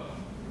well.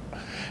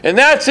 In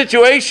that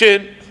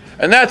situation,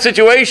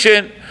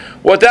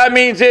 what that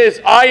means is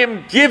I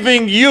am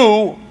giving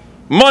you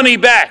money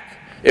back.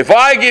 If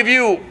I give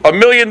you $1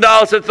 million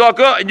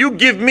tzedakah and you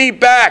give me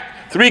back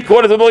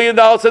 $750,000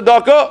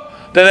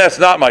 tzedakah, then that's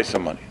not Misa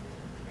money.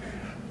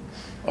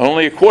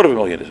 Only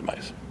 $250,000 is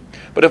Misa.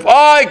 But if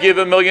I give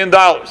 $1 million,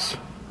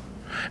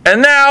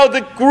 and now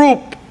the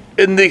group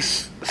in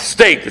this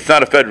state, it's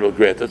not a federal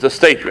grant, it's a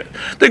state grant.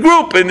 The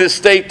group in this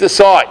state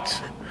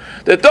decides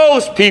that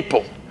those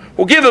people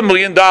will give $1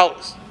 million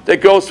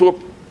that goes to a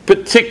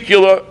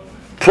particular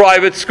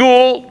private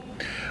school.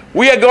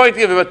 We are going to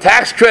give them a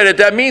tax credit.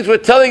 That means we're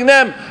telling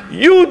them,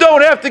 you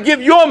don't have to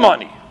give your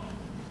money.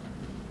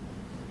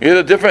 You hear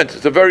the difference?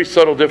 It's a very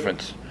subtle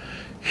difference.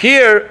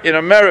 Here in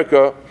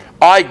America,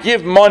 I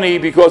give money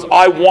because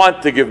I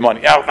want to give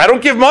money. Now, if I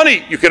don't give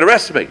money, you can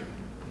arrest me.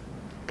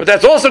 But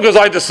that's also because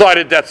I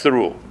decided that's the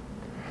rule.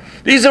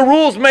 These are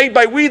rules made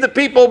by we the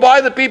people,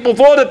 by the people,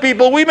 for the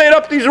people. We made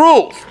up these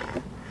rules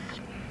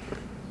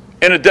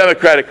in a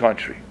democratic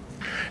country.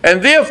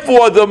 And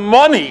therefore, the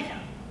money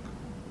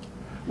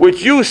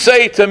which you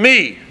say to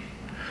me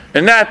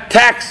in that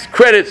tax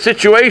credit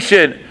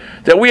situation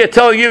that we are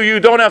telling you you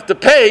don't have to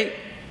pay,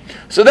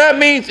 so that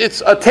means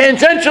it's a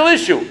tangential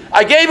issue.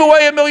 I gave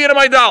away $1 million of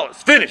my dollars.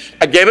 Finished.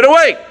 I gave it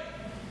away.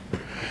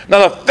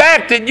 Now the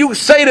fact that you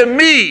say to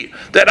me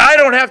that I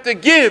don't have to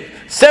give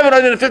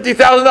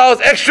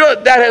 $750,000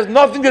 extra, that has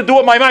nothing to do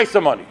with my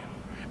Misa money.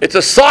 It's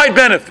a side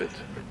benefit.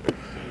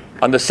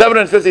 On the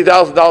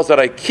 $750,000 that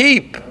I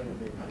keep,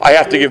 I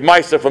have to give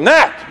Misa from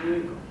that.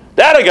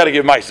 That I got to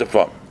give Misa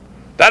from.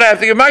 That I have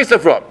to give Misa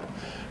from.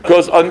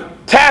 Because on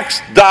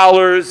tax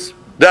dollars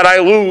that I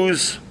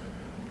lose,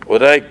 or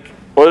that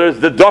is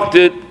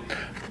deducted,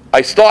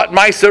 I start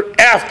Misa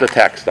after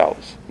tax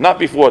dollars, not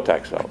before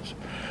tax dollars.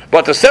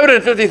 But the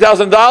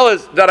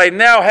 $750,000 that I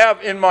now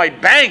have in my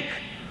bank,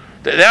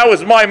 that now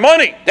is my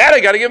money, that I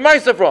got to give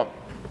Misa from.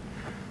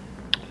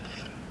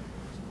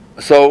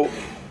 So,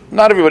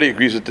 not everybody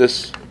agrees with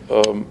this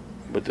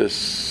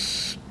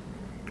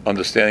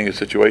understanding of the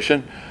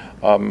situation.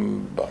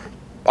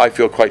 I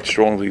feel quite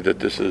strongly that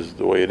this is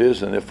the way it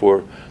is, and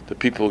therefore the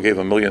people who gave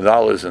 $1 million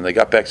and they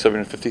got back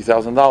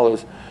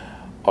 $750,000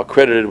 are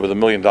credited with $1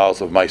 million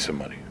of Misa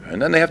money,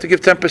 and then they have to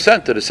give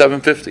 10% to the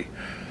 $750,000.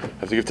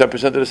 Have to give 10%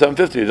 to the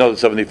 $750,000, another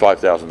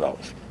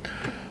 $75,000.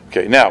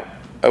 Okay, now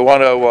I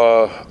want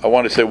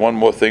to say one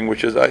more thing,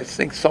 which is I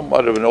think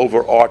somewhat of an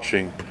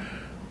overarching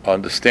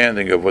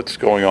understanding of what's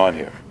going on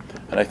here,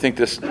 and I think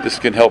this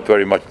can help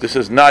very much. This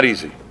is not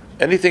easy.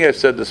 Anything I've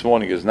said this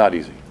morning is not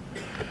easy.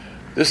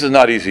 This is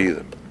not easy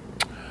either.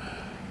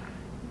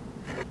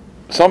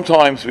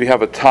 Sometimes we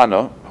have a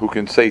Tana who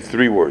can say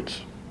 3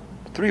 words.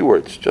 3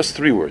 words, just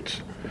 3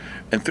 words.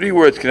 And 3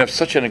 words can have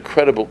such an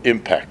incredible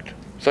impact.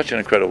 Such an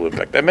incredible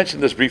impact. I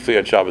mentioned this briefly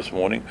on Shabbos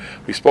morning.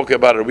 We spoke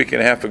about it a week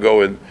and a half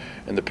ago in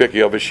the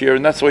Pirkei Avos,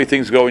 and that's the way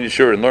things go in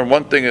Yeshua. And learn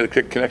one thing and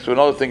it connects to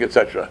another thing,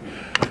 etc.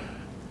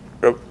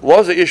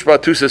 Loza Ish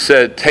Batusa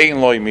said,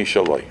 Tein loy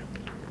mishaloi.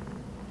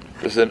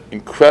 This is an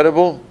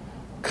incredible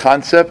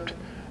concept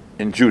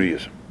in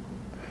Judaism.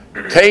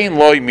 Tein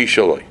loy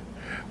mishaloi.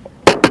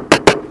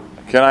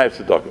 Can I have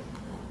tzedakah?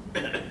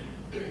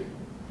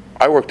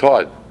 I worked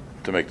hard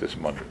to make this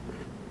money.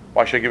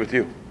 Why should I give it to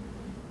you?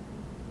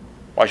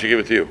 Why should I give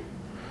it to you?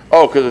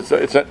 Oh, because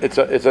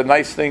it's a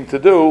nice thing to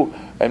do,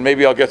 and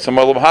maybe I'll get some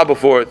olam haba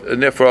for it,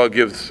 and therefore I'll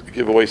give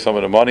away some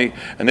of the money,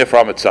 and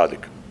therefore I'm a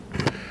tzaddik.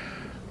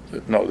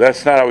 No,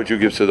 that's not how you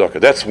give tzedakah.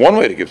 That's one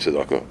way to give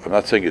tzedakah. I'm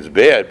not saying it's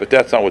bad, but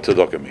that's not what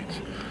tzedakah means.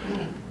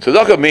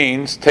 Tzedakah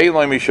means tein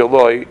loy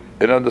mishaloi,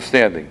 an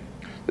understanding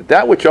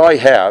that which I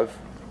have,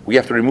 we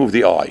have to remove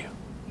the I.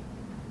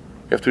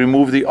 We have to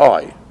remove the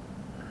I.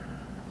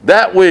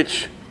 That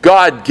which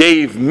God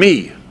gave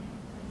me,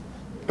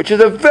 which is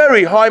a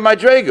very high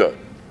madrega.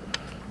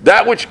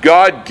 That which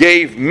God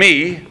gave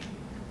me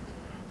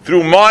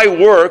through my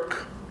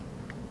work.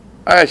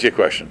 I ask you a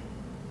question.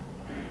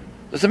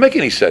 Does it make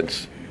any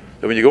sense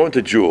that when you go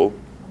into Jewel,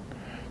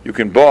 you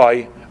can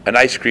buy an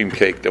ice cream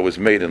cake that was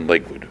made in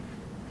Lakewood?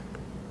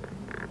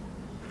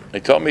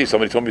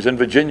 Somebody told me it's in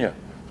Virginia.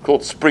 It's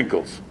called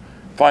Sprinkles.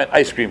 Fine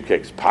ice cream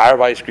cakes,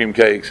 Parv ice cream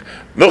cakes,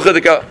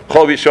 Milchadika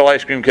Chol Yisrael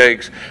ice cream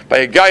cakes, by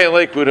a guy in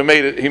Lakewood who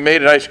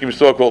made an ice cream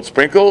store called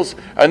Sprinkles,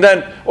 and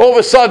then all of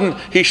a sudden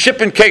he's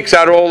shipping cakes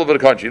out all over the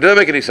country. Does that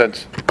make any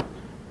sense?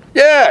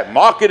 Yeah,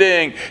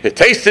 marketing, it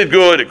tasted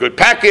good, a good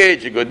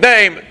package, a good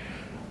name.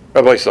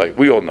 Rabbi say,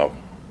 we all know.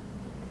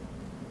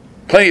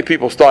 Plenty of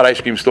people start ice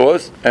cream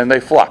stores and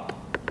they flop.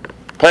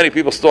 Plenty of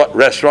people start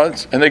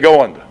restaurants and they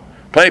go under.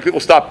 Plenty of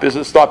people start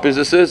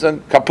businesses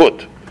and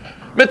kaput.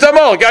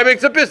 Mitzamol, a guy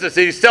makes a business.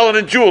 He's selling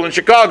in Jewel in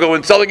Chicago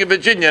and selling in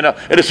Virginia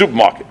in a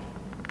supermarket.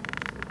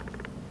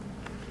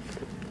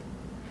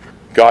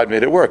 God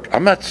made it work.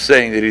 I'm not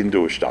saying that he didn't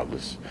do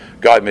Ishtadlus.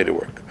 God made it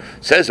work.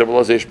 Says Rabbi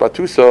Loza Ish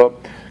Batusa,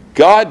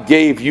 God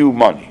gave you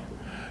money.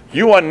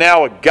 You are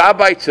now a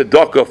Gabbai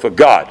Tzedakah for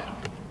God.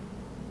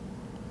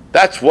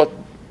 That's what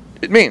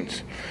it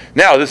means.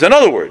 Now, there's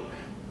another word.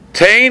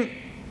 Tein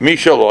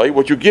mishaloi,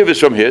 what you give is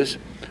from his.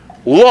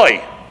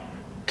 Loi.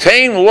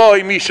 Tein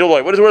loi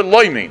mishaloi. What does the word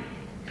loi mean?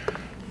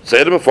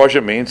 Say the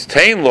Mefarshim means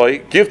Tein loy,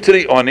 give to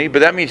the oni, but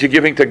that means you're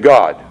giving to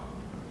God.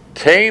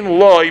 Tein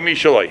loy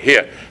mishaloi.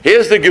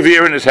 Here's the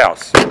Gevir in his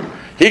house.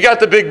 He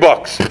got the big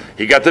bucks.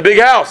 He got the big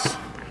house.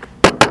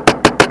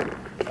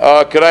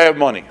 Could I have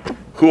money?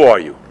 Who are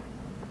you?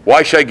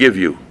 Why should I give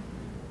you?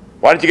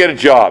 Why don't you get a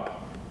job?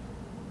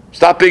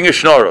 Stop being a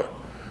schnorrer.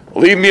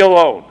 Leave me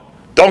alone.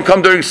 Don't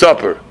come during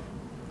supper.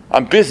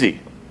 I'm busy.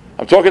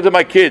 I'm talking to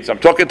my kids. I'm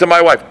talking to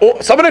my wife. Oh,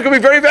 some of them can be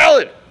very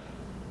valid.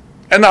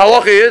 And the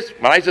halacha is,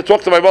 when I used to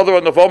talk to my mother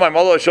on the phone, my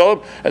mother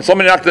Shalom, and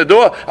somebody knocked on the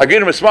door, I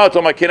gave him a smile, I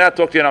told him I cannot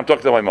talk to you, and I'm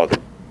talking to my mother.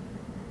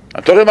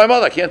 I'm talking to my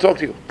mother, I can't talk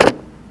to you.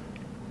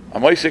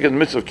 I'm always in the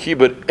midst of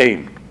kibbut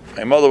aim.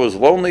 My mother was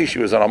lonely, she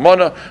was on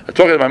Amana, I'm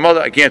talking to my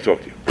mother, I can't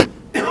talk to you.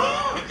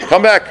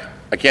 Come back,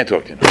 I can't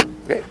talk to you now.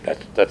 Okay,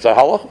 that's a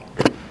halacha.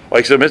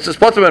 Like the mitzvah,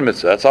 Spotman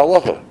mitzvah, that's a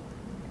halacha.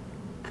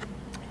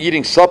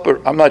 Eating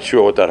supper, I'm not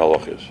sure what that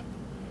halacha is.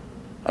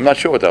 I'm not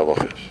sure what that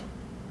halacha is.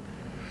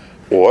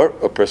 Or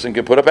a person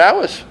can put up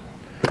hours.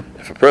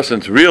 If a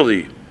person's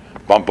really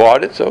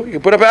bombarded, so you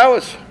can put up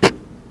hours.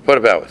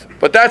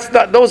 But that's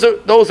not. Those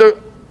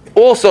are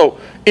also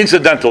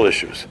incidental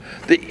issues.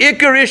 The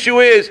ikar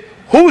issue is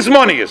whose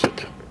money is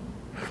it?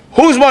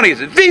 Whose money is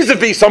it?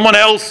 Vis-a-vis someone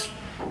else.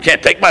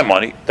 Can't take my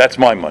money. That's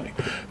my money.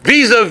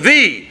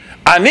 Vis-a-vis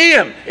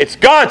aniyim, it's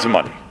God's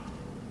money.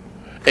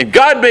 And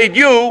God made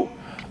you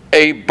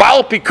a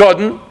Baal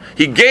Pikodin.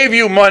 He gave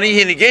you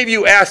money and he gave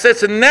you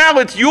assets, and now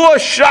it's your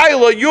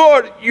shaila,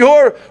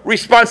 your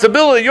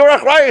responsibility, your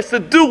achrayus to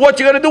do what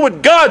you're going to do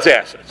with God's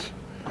assets.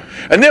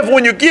 And therefore,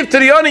 when you give to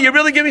the honor, you're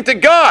really giving to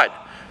God.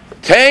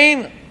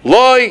 Tein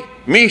loy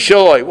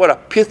mishaloi. What a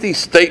pithy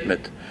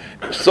statement.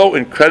 So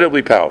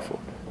incredibly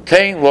powerful.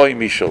 Tein loy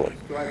mishaloi.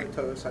 Do I have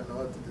Tovas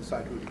Hanoah to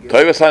decide who to give?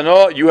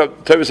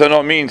 Tovas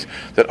Hanoah means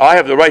that I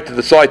have the right to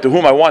decide to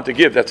whom I want to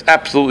give. That's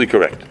absolutely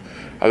correct.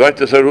 I have the right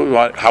to decide who I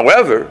want.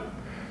 However,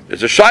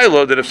 there's a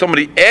shiloh that if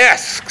somebody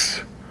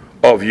asks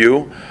of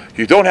you,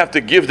 you don't have to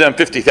give them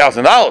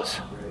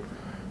 $50,000,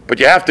 but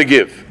you have to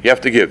give. You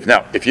have to give.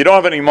 Now, if you don't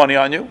have any money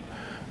on you,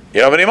 you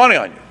don't have any money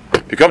on you.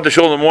 If you come to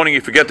shul in the morning, you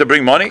forget to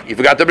bring money, you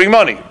forgot to bring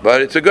money.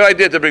 But it's a good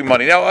idea to bring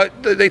money. Now,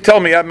 they tell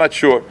me, I'm not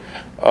sure.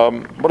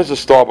 What does a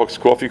Starbucks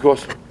coffee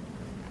cost?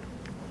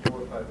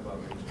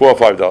 $4 or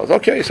 $5.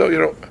 Okay,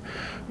 so,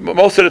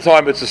 most of the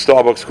time it's a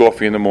Starbucks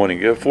coffee in the morning.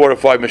 You have 4 or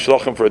 5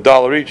 mishlachim for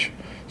 $1 each.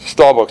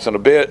 Starbucks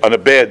on a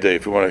bad day,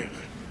 if you want to,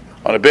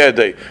 on a bad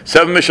day.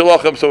 7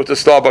 mishalachim, so it's a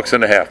Starbucks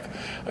and a half.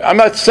 I'm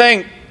not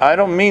saying, I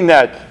don't mean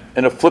that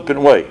in a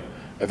flippant way.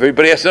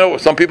 Everybody has to know,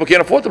 some people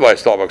can't afford to buy a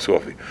Starbucks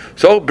coffee.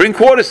 So bring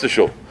quarters to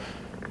shul.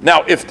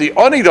 Now, if the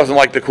ani doesn't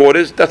like the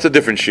quarters, that's a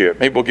different share.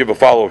 Maybe we'll give a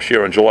follow-up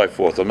share on July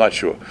 4th. I'm not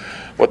sure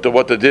what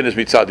the din is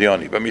mitzad the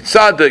ani. But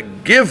mitzad the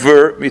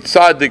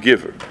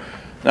giver.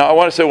 Now, I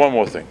want to say one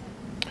more thing.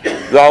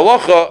 The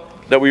halacha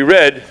that we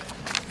read,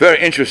 very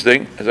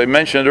interesting. As I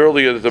mentioned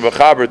earlier, that the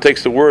Mechaber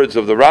takes the words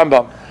of the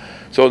Rambam.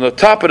 So on the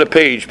top of the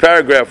page,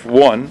 paragraph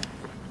 1,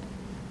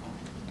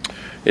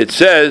 it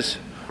says,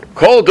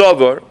 Kol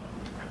davar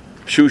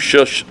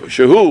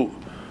shehu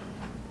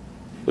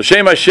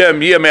l'shem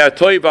Hashem yeh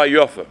me'atoy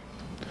va'yofa.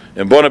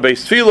 In bona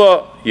beis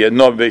tefillah, yeh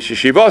no beis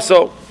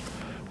yeshivaso.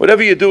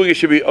 Whatever you're doing, it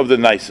should be of the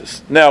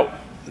nicest. Now,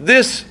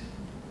 this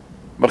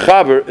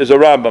Mechaber is a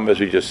Rambam, as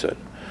we just said.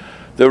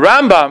 The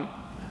Rambam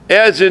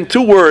adds in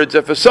 2 words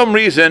that for some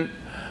reason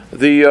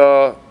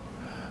the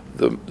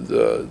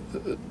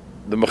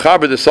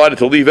Mechaber decided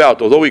to leave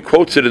out. Although he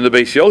quotes it in the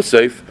Beis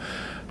Yosef,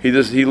 he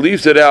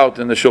leaves it out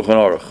in the Shulchan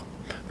Aruch.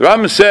 The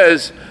Rambam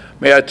says,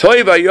 "May I tell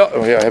you about your..."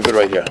 Oh, here, I have it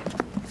right here.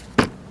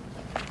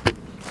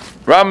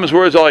 Rambam's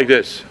words are like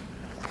this.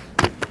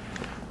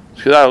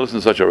 Because I listen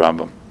to such a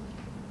Rambam.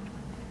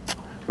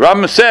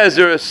 Rambam says,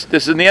 this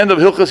is in the end of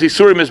Hilchas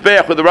Yisurim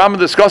Mizbeach, where the Rambam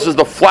discusses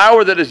the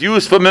flour that is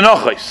used for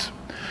menachos.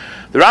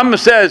 The Rambam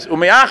says,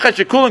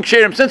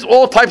 since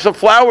all types of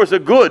flours are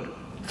good,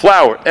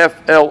 flour,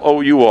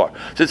 F-L-O-U-R,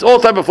 since all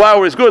type of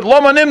flour is good,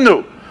 Lama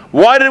Nimnu,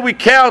 why did we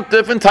count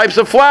different types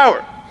of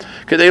flour?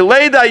 Because they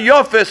laid that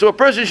yofis, so a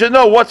person should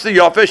know what's the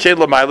yofis,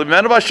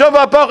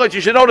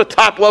 you should know the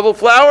top level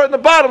flour and the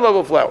bottom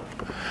level flour.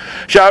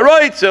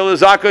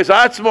 Because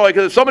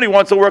if somebody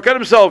wants to work on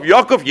himself,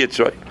 Yaakov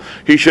Yitzray,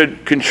 he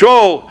should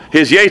control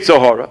his Yetzer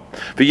Hara,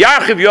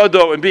 v'yachiv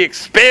yodo, and be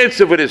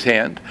expansive with his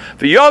hand,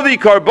 v'yavi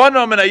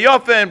karbanom and a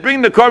yafa, and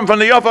bring the carbon from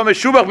the yafa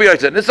meshubach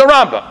b'yaytzeh. It's a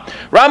Rambam.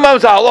 Rambam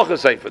is a halacha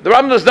sefer. The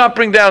Rambam does not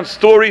bring down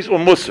stories or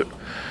musar.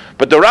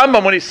 But the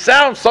Rambam, when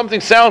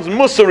something sounds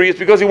musari, it's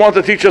because he wants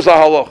to teach us a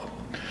halacha.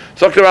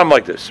 So the Rambam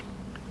like this.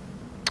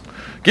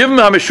 Give him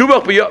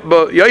ha-meshubach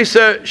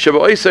b'yaytzeh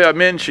sheba'iseh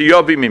amin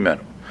sheyavi mimenu.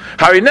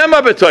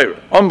 Harinema b'Torah,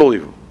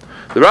 unbelievable.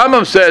 The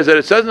Rambam says that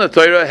it says in the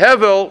Torah,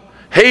 Hevel,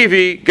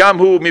 Hevi,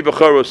 Gamhu, Mi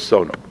Bechoros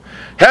Tzono.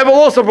 Hevel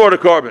also brought a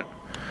carbon.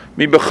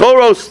 Mi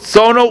Bechoros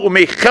Tzono,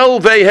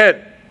 Umichel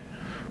Vehen.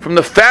 From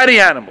the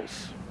fatty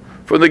animals,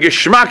 from the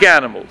Geshmak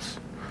animals,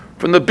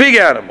 from the big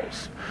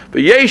animals.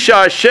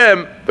 V'yesha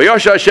Hashem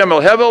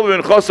el Hevel,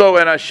 v'inchoso,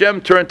 and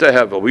Hashem turned to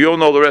Hevel. We all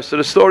know the rest of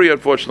the story,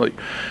 unfortunately.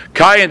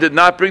 Cain did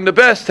not bring the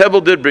best,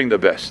 Hevel did bring the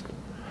best.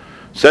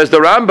 Says the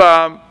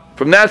Rambam,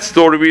 from that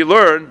story we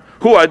learn,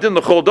 anything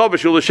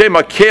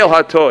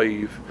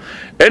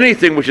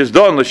which is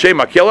done l'shem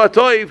hakel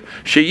hatoiv,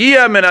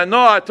 sheyiyah min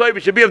hanoah hatoiv,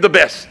 it should be of the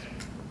best.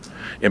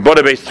 In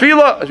Bona Beis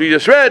Tefillah, as we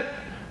just read,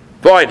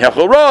 fine,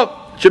 hechel rav,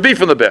 should be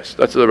from the best.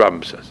 That's what the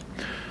Rambam says.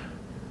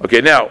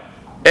 Okay, now,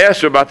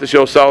 ask Rav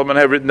Matashel Solomon,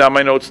 I have written down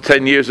my notes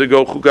 10 years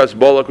ago, Chukas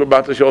Bolak, Rav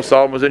Matashel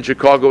Solomon was in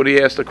Chicago, and he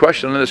asked a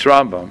question on this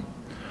Rambam.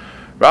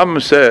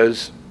 Rambam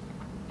says,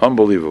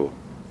 unbelievable.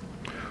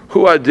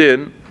 Hu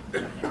adin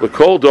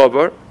l'kol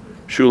dover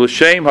shu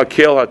l'shem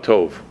hakel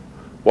hatov.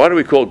 Why do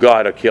we call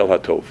God Hakel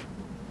Hatov?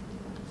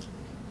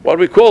 Why do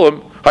we call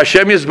him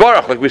Hashem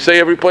Yisbarach, like we say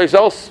every place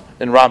else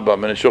in Rambam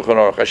and in Shulchan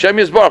Aruch? Hashem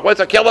Yisbarach. Why is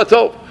Hakel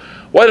Hatov?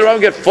 Why did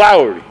Rambam get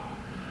flowery?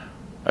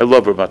 I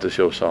love Rav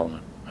Matashel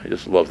Solomon. I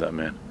just love that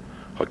man.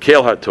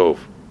 Hakel Hatov.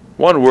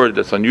 One word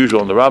that's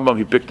unusual in the Rambam,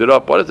 he picked it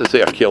up. Why does it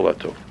say Hakel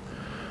Hatov?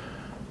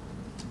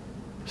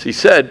 So he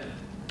said,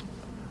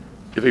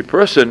 if a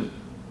person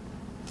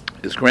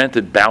is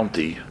granted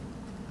bounty,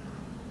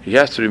 he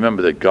has to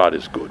remember that God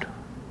is good.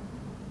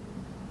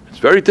 It's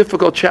a very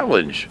difficult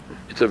challenge.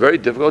 It's a very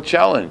difficult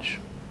challenge.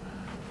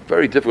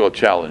 Very difficult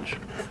challenge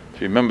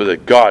to remember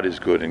that God is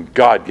good and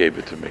God gave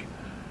it to me.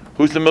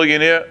 Who's the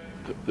millionaire?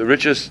 The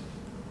richest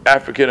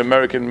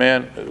African-American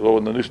man, although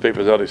in the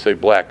newspapers now they say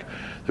black.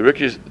 The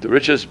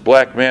richest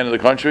black man in the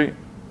country.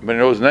 Anybody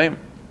know his name?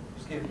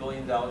 Just gave $1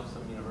 billion to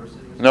some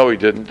university? No, he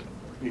didn't.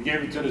 You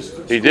gave it to the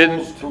He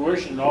didn't.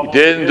 tuition. He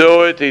didn't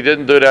do it. He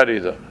didn't do that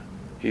either.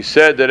 He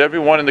said that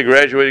everyone in the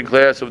graduating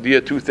class of the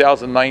year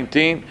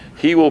 2019,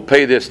 he will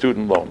pay their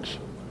student loans.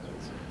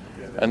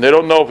 And they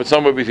don't know if it's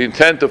somewhere between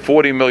 $10 to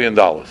 $40 million.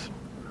 $10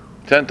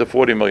 to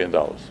 $40 million.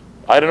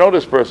 I don't know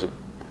this person.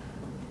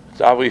 It's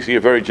obviously a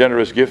very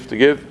generous gift to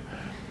give.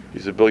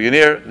 He's a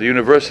billionaire. The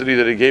university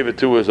that he gave it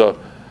to is I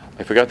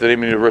forgot the name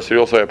of the university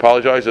also, I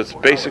apologize. It's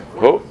basic,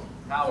 who?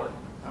 Howard.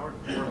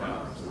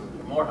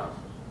 Morehouse.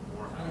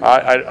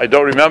 I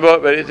don't remember,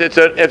 but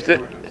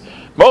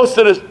most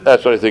of the,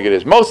 that's what I think it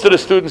is. Most of the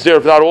students there,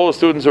 if not all the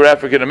students, are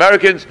African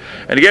Americans,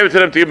 and he gave it to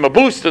them to give them a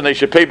boost, and they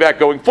should pay back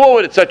going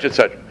forward, etc.,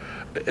 etc.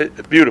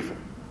 Beautiful,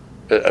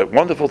 a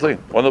wonderful thing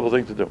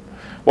to do.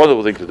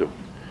 It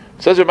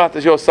says about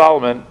Matashel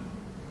Solomon,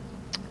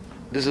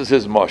 this is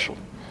his marshal.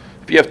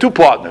 If you have two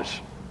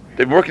partners,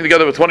 they've been working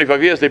together for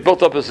 25 years, they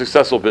built up a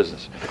successful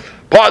business.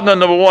 Partner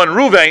number one,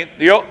 Ruvain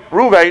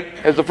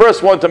is the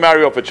first one to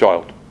marry off a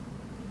child.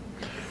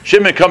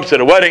 Shimon comes to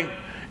the wedding.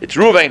 It's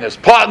Ruvain, his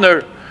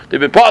partner. They've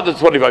been partners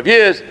for 25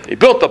 years. They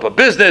built up a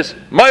business,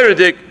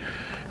 Meiradik,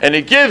 and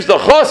he gives the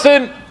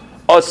chassan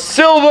a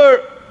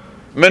silver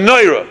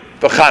menorah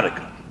for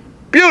Hanukkah.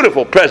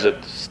 Beautiful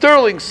present.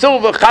 Sterling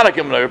silver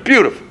Hanukkah menorah.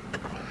 Beautiful.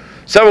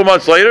 Several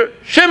months later,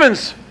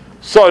 Shimon's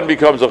son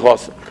becomes a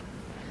chassan.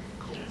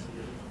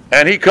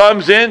 And he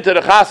comes into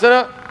the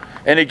chasana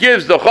and he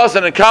gives the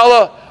chassan and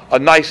kala a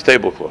nice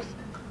tablecloth.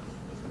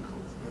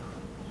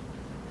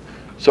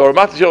 So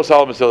Ramat Yisrael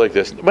Solomon said like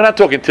this. We're not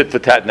talking tit for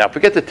tat now.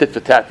 Forget the tit for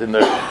tat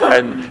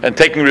and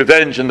taking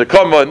revenge and the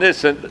karma and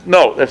this.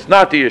 No, that's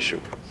not the issue.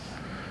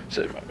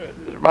 So,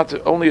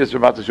 only as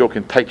Ramat Yisrael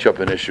can touch up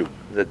an issue,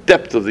 the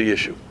depth of the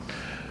issue.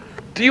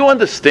 Do you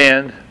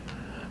understand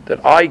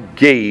that I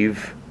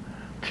gave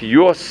to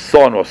your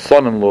son or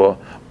son-in-law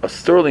a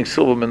sterling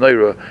silver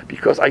menorah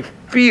because I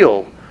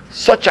feel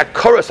such a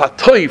karas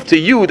hatoiv to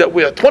you that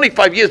we are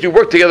 25 years we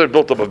worked together and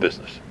built up a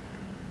business.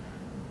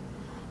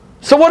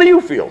 So what do you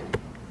feel?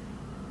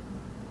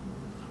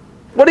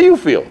 What do you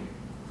feel?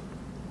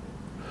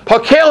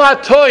 Hakel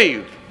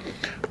hatoiv.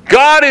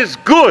 God is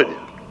good.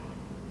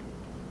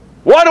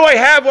 Why do I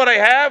have what I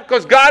have?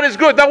 Because God is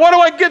good. Now what do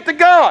I get to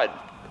God?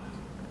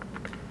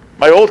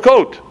 My old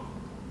coat.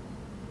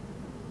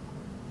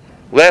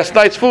 Last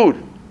night's food.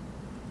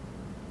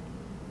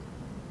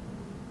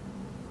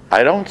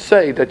 I don't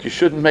say that you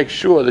shouldn't make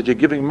sure that you're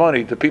giving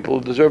money to people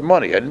who deserve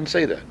money. I didn't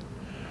say that.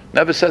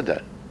 Never said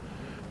that.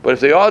 But if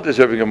they are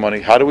deserving of money,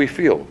 how do we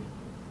feel?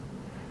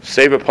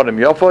 Save upon him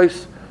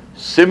yafos,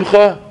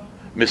 simcha,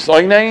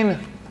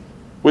 misoynein,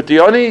 with the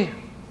ani?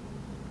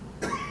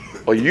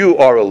 Or you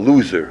are a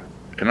loser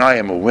and I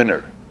am a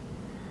winner.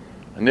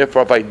 And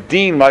therefore if I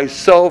deem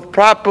myself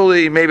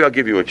properly, maybe I'll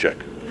give you a check.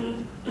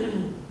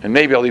 And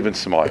maybe I'll even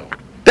smile.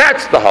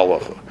 That's the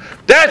halacha.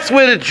 That's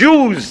where the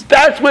Jews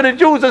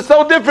are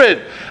so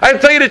different. I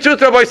tell you the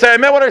truth, Rabbi, I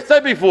meant what I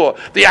said before.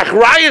 The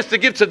achrayus to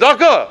give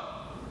tzedakah.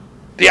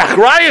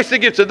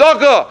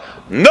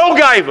 No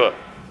gaiva.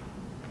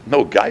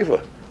 No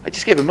gaiva. I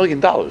just gave $1 million.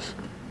 No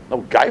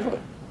gaiva.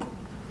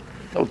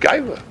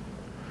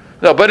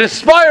 No, but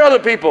inspire other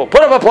people.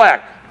 Put up a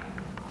plaque.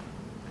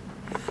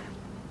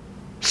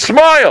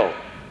 Smile.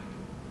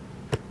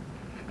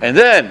 And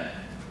then,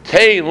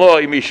 tein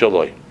loy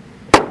mishaloi.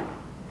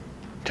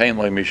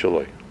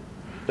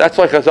 That's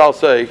why Chazal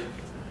say,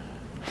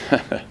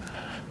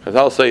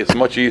 it's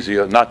much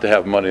easier not to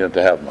have money than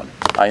to have money.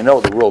 I know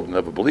the world will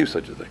never believe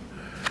such a thing.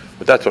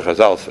 But that's what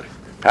Chazal say.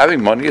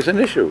 Having money is an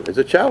issue. It's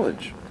a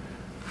challenge.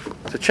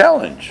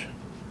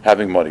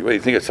 Having money. Wait,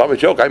 you think it's some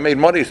joke? I made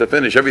money to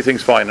finish.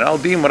 Everything's fine. And I'll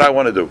deem what I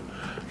want to do.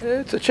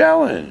 It's a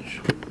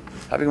challenge.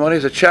 Having money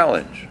is a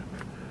challenge.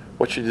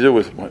 What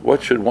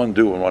should one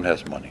do when one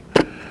has money?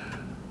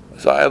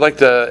 So I'd like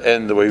to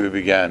end the way we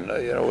began.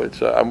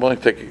 I'm willing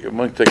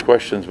to take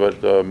questions, but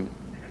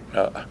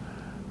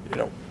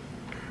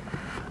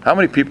how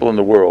many people in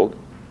the world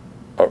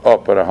are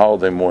up on a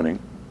holiday morning?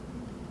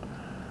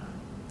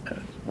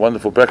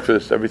 Wonderful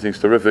breakfast, everything's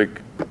terrific.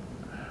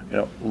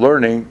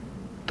 Learning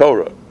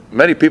Torah.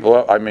 Many people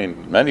are up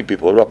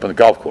on the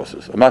golf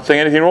courses. I'm not saying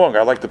anything wrong.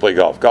 I like to play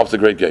golf. Golf's a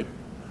great game.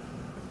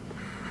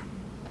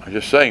 I'm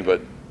just saying,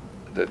 but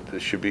that there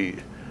should be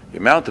the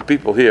amount of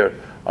people here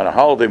on a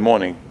holiday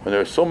morning, when there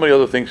are so many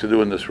other things to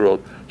do in this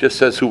world, just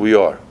says who we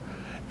are.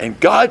 And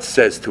God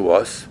says to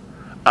us,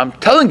 I'm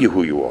telling you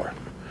who you are.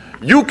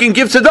 You can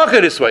give tzedakah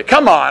this way.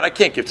 Come on, I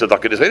can't give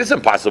tzedakah this way. This is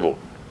impossible.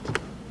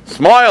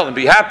 Smile and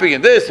be happy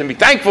and this and be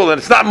thankful, and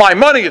it's not my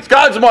money, it's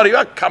God's money.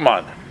 Oh, come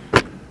on.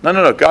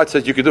 No. God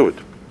says you can do it.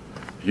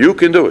 You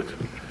can do it.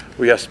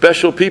 We are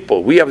special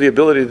people. We have the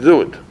ability to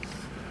do it.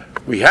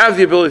 We have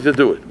the ability to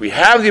do it. We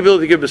have the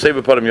ability to give the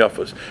Sefer Parim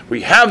Yafos.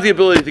 We have the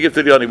ability to give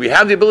to the Ani. We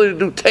have the ability to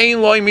do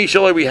Tein Loi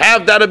Mishaloi. We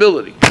have that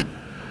ability.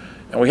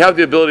 And we have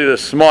the ability to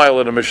smile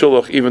at a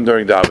Meshulach even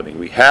during davening.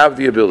 We have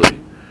the ability.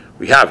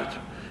 We have it.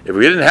 If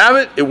we didn't have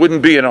it, it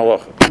wouldn't be in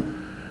halacha.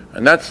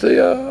 And that's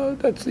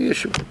the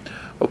issue.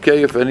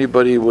 Okay, if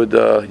anybody would...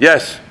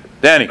 yes,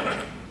 Danny. I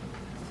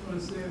want to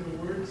say the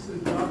words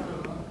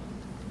tzedakah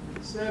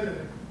said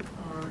it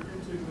are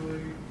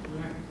integrally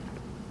connected.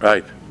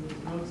 Right.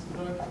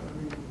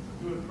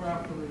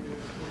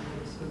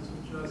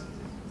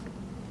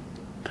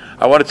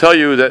 I want to tell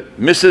you that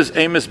Mrs.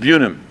 Amos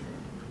Bunim,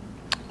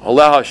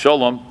 Allah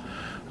Shalom,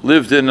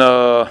 lived in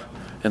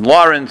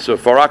Lawrence or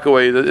Far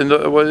Rockaway, in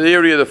the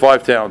area of the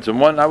Five Towns.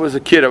 And when I was a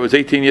kid, I was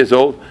 18 years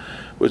old,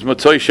 it was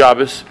Motzei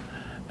Shabbos,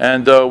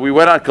 and we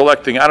went out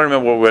collecting. I don't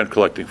remember what we went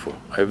collecting for.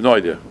 I have no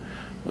idea.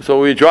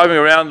 So we were driving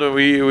around and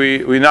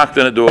we knocked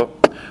on the door.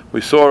 We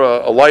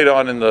saw a light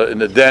on in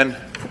the den,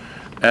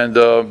 and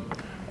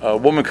a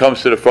woman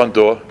comes to the front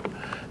door,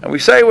 and we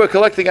say we're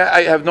collecting.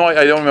 I don't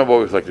remember what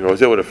we were collecting. I was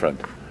there with a friend.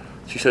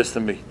 She says to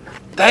me,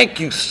 "Thank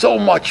you so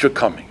much for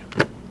coming.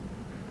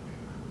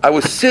 I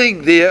was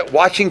sitting there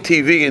watching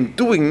TV and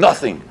doing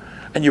nothing,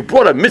 and you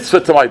brought a mitzvah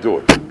to my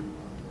door."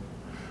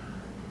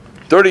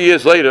 30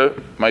 years later,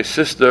 my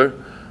sister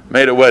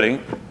made a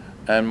wedding,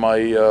 and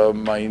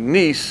my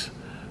niece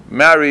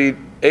married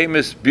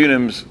Amos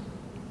Bunim's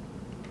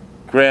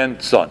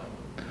grandson.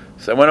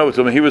 So I went over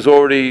to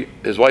him.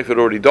 His wife had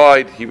already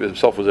died. He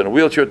himself was in a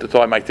wheelchair at the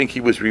time. I think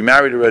he was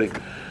remarried already.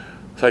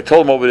 So I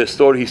told him over this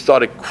story. He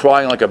started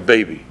crying like a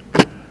baby.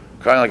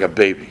 crying like a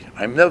baby.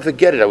 I never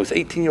forget it. I was an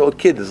 18-year-old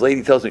kid. This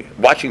lady tells me,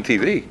 watching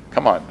TV.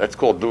 Come on, that's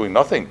called doing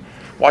nothing.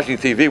 Watching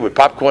TV with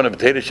popcorn and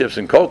potato chips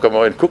and Coke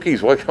and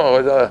cookies. And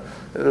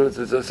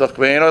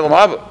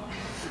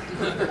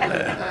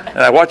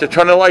I watched her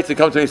turn the lights and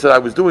come to me and said, I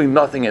was doing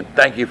nothing and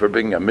thank you for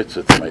bringing a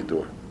mitzvah to my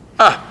door.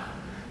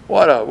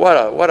 What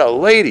a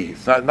lady.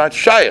 It's not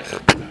shaykh.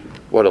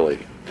 What a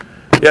lady.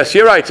 Yes,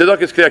 you're right.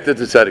 Tzedakah is connected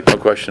to tzedek.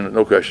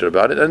 No question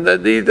about it. And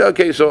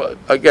okay, so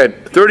again,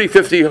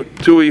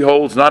 30-50 he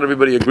holds. Not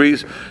everybody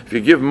agrees. If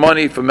you give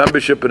money for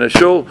membership in a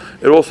shul,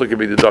 it also can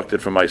be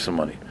deducted from ISA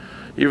money.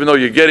 Even though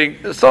you're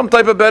getting some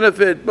type of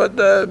benefit, but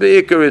the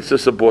ikar is to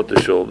support the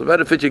shul. The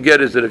benefit you get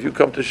is that if you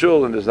come to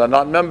shul and there's a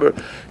non-member,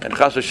 and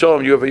chas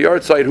v'shalom, you have a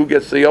yard site, who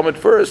gets the yomit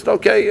first?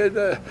 Okay,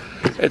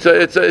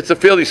 it's a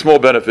fairly small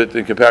benefit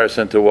in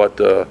comparison to what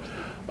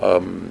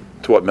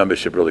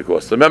membership really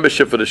costs. The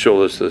membership for the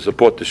shul is to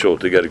support the shul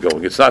to get it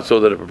going. It's not so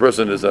that if a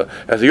person has a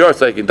yard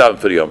site, he can daven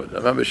for the yomit.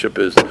 The membership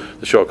is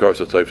the shul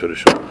karsa types for the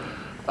shul.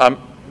 In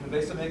the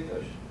Beis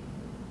HaMikdash.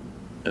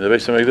 In the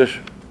Beis HaMikdash?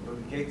 Or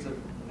the gates of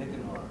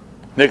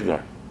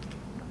Nicknor.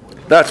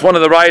 That's one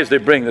of the riots they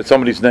bring. That's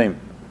somebody's name.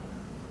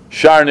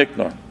 Shar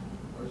Nicknor.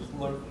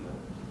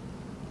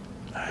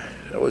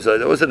 That was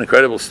an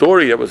incredible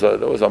story. That was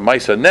a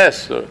Maisa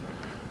Nes.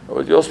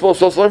 You're supposed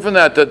to learn from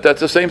that.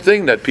 That's the same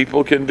thing. That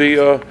people can be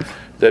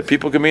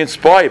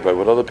inspired by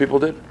what other people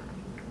did.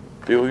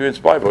 People can be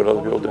inspired by what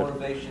other people did.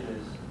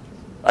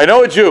 I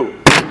know a Jew.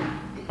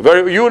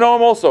 You know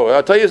him also.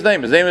 I'll tell you his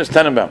name. His name is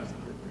Tenenbaum.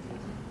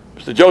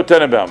 Mr. Joe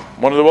Tenenbaum,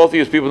 one of the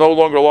wealthiest people no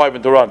longer alive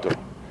in Toronto.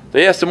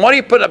 They asked him, why do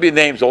you put up your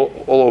names all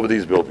over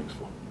these buildings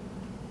for?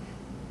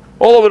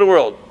 All over the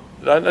world.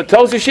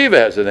 Telz Yeshiva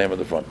has the name on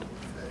the front.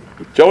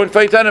 Joe and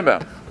Faye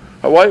Tenenbaum.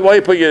 Why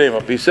you put your name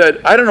up? He said,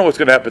 I don't know what's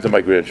going to happen to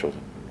my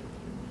grandchildren.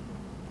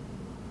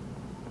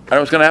 I don't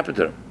know what's going to happen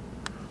to them.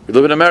 We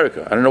live in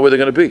America. I don't know where they're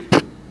going to be.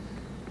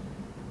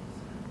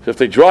 So if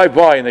they drive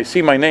by and they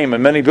see my name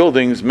in many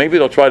buildings, maybe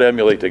they'll try to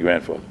emulate their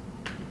grandfather.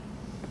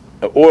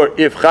 Or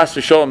if chas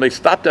v'shalom they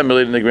stopped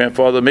emulating their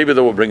grandfather, maybe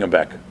they will bring him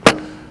back.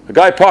 A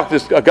guy got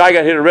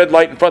hit a red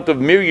light in front of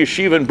Mir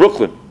Yeshiva in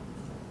Brooklyn.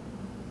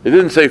 It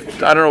didn't say,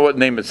 I don't know what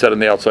name it said on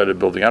the outside of the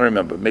building. I don't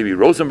remember. Maybe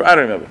Rosenberg. I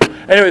don't remember.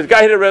 Anyway, the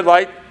guy hit a red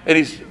light, and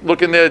he's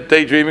looking there,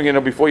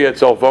 daydreaming. Before you had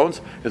cell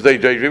phones, he's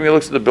daydreaming. He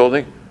looks at the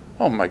building.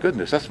 Oh my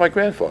goodness, that's my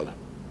grandfather.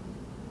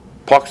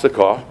 Parks the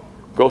car,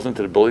 goes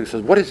into the building,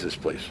 says, what is this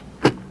place?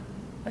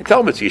 I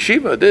tell him it's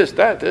Yeshiva, this,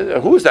 that.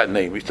 Who is that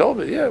name? He told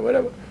me, yeah,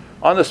 whatever.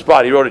 On the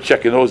spot, he wrote a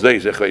check in those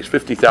days. It's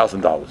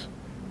 $50,000.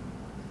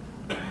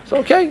 It's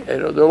okay.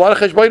 There are a lot of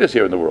cheshbonos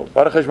here in the world.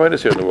 About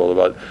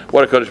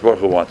what a Kadosh Baruch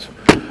Hu wants.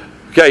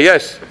 Okay,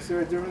 yes. Is there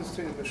a difference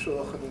between a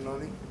Meshulach and a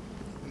Nani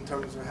in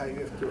terms of how you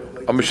have to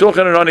relate? A Meshulach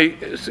and a Nani.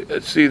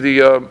 See the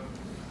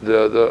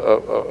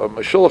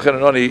Meshulach and a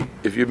Nani.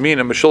 If you mean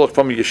a Meshulach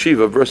from a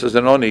yeshiva versus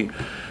a Nani,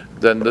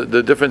 then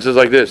the difference is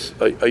like this: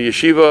 a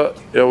yeshiva,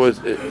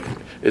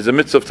 is a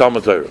mitzvah of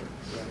Talmud Torah.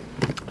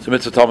 It's a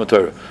mitzvah of Talmud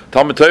Torah.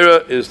 Talmud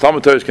Torah is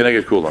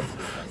Keneged Kulam.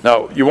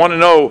 Now, you want to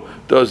know,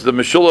 does the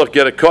Meshulach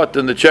get a cut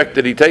in the check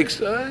that he takes?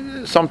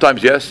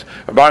 Sometimes, yes.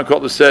 Baron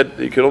Kotler said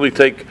you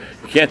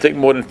can't take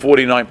more than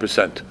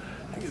 49%.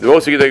 The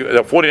most you can take,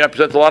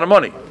 49% is a lot of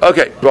money.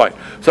 Okay, right.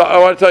 So I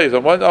want to tell you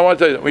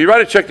something. When you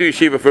write a check to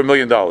Yeshiva for $1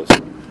 million,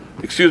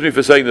 excuse me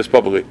for saying this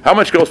publicly, how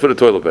much goes for the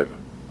toilet paper?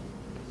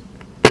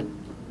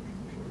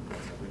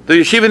 Does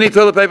Yeshiva need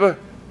toilet paper?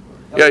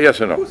 Yeah, yes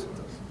or no?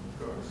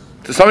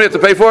 Does somebody have to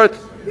pay for it?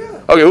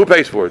 Yeah. Okay, who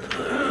pays for it?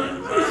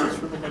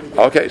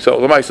 Okay, so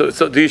do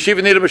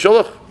Yeshiva need a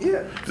Meshulach?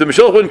 Yeah. If the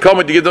Meshulach wouldn't come,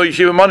 would you give no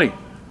Yeshiva money?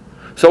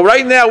 So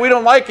right now, we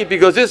don't like it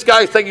because this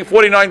guy's taking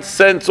 49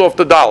 cents off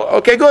the dollar.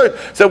 Okay, good.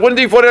 So it wouldn't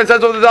be 49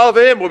 cents off the dollar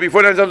for him, it would be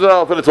 49 cents off the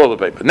dollar for the toilet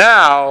paper.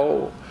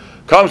 Now,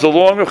 comes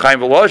along Reb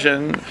Chaim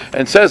Volozhin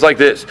and says like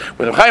this.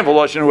 When Reb Chaim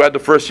Volozhin, who had the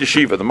first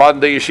yeshiva, the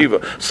modern day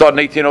yeshiva, started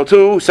in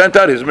 1802, sent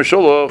out his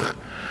Meshulach.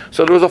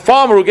 So there was a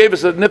farmer who gave a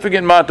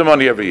significant amount of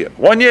money every year.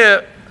 One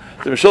year,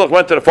 the Meshulach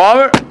went to the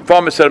farmer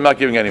said, I'm not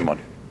giving any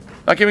money.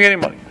 Not giving any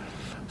money.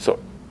 So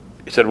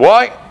he said,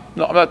 why?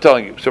 No, I'm not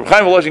telling you. So Reb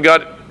Chaim Volozhin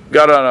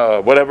got on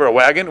a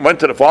wagon, went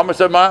to the farmer,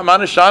 said,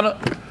 Manishana.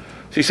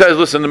 So he says,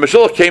 listen, the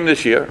Meshulach came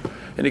this year,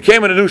 and he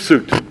came in a new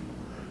suit,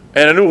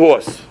 and a new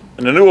horse,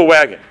 and a newer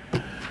wagon.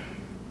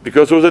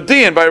 Because there was a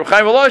din by Reb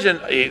Chaim Volozhin.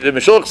 The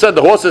Meshulach said,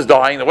 the horse is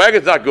dying, the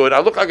wagon's not good, I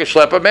look like a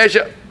schlepper. Reb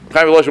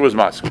Chaim Volozhin was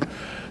mask.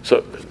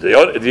 So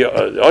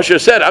the usher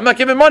said, I'm not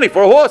giving money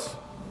for a horse.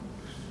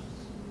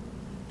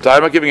 So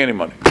I'm not giving any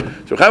money.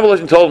 So Reb Chaim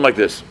Volozhin told him like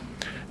this.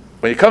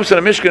 When he comes to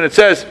the Mishkan, it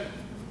says,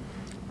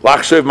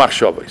 Lachshav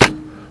Machshavos.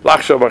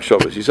 Lachshav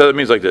Machshavos. He said it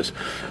means like this.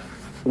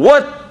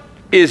 What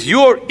is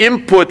your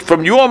input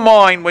from your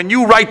mind when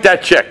you write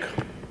that check?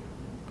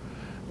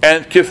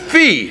 And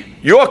kifi,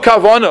 your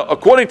kavana,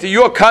 according to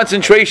your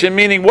concentration,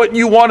 meaning what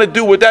you want to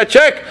do with that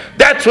check,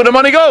 that's where the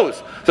money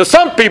goes. So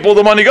some people,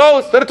 the money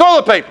goes to the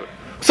toilet paper.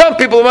 Some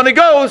people, the money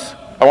goes.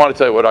 I want to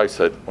tell you what I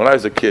said. When I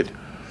was a kid,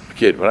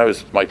 when I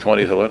was in my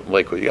 20s, I went to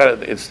Lakewood. You got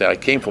to understand, I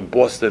came from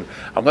Boston.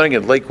 I'm living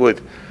in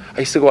Lakewood. I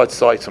used to go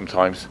outside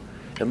sometimes,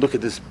 and look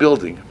at this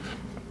building.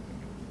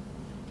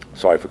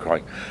 Sorry for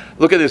crying.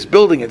 Look at this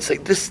building and say,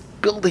 this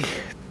building,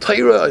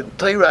 Torah.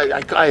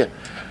 I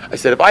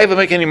said, if I ever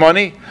make any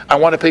money, I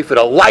want to pay for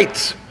the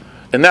lights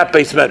in that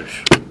base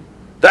medrash.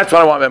 That's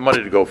what I want my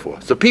money to go for.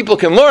 So people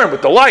can learn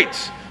with the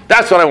lights.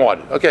 That's what I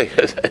wanted. Okay,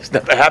 it's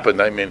never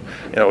happened. I mean,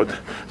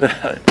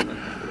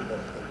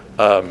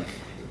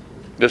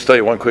 just tell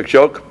you one quick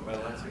joke.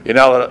 You're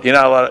not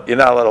allowed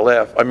to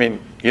laugh. I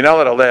mean, you're not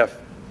allowed to laugh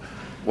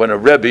when a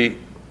Rebbe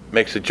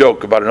makes a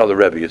joke about another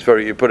Rebbe.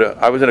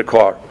 I was in a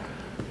car.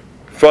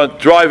 Front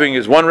driving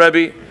is one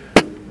Rebbe.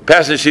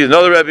 Passenger seat is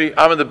another Rebbe.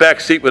 I'm in the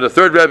back seat with a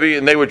third Rebbe,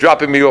 and they were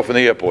dropping me off in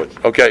the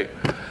airport. Okay,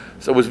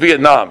 so it was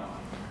Vietnam.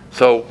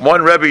 So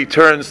one Rebbe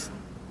turns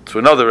to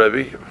another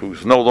Rebbe,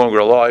 who's no longer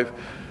alive.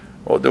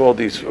 Well, they're all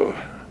these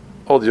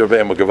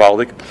Rebbeim were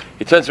Gavaldik.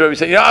 He turns to the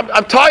Rebbe and says,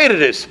 I'm tired of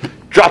this,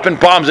 dropping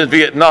bombs in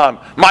Vietnam.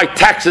 My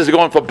taxes are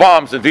going for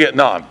bombs in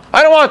Vietnam.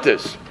 I don't want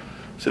this.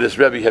 So this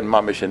Rebbe had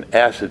mamish an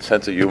acid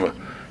sense of humor.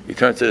 He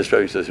turns to this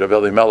Rebbe and says, Rebbe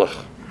Elimelech,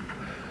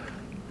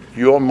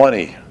 your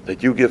money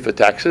that you give for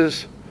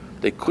taxes,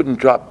 they couldn't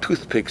drop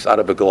toothpicks out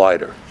of a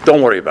glider.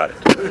 Don't worry about it.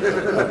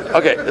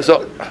 Okay,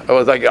 so I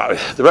was like,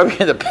 the Rebbe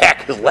in the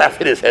back is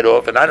laughing his head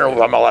off, and I don't know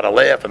if I'm allowed to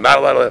laugh and not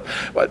allowed to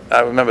laugh, but I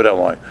remember that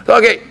line. So,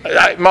 okay,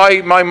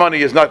 my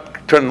money is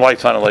not turning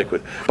lights on in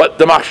Lakewood. But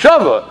the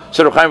machshava,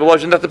 said Reb Chaim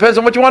Volozhin, that depends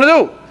on what you want to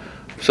do.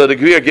 So the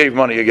Gvir gave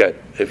money again.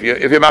 If your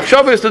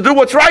machshava is to do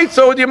what's right,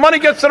 so your money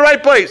gets to the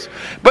right place.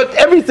 But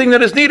everything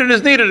that is needed,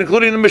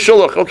 including the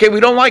mishulach. Okay,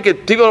 we don't like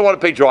it. People don't want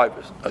to pay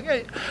drivers.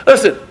 Okay,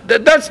 listen,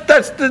 that's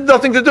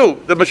nothing to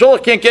do. The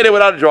mishulach can't get it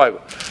without a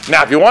driver.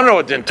 Now, if you want to know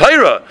what in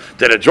Torah,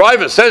 that a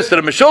driver says to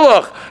the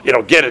mishulach,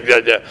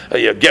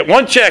 get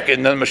one check,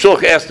 and then the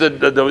mishulach asks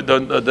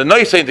the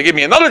noising to give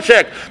me another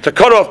check to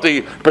cut off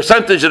the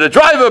percentage of the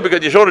driver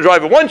because you showed the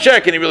driver one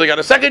check and he really got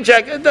a second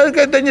check.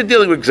 Then you're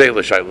dealing with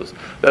gzeilah shaylos.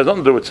 There's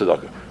nothing to do with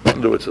tzedakah.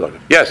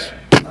 Yes.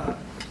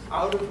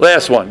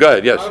 Last one. Go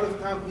ahead. Yes. Out of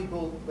town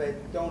people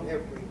that don't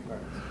have green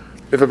cards.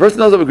 If a person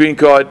doesn't have a green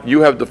card, you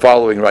have the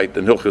following right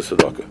in Hilchos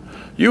Tzedakah.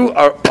 You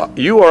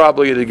are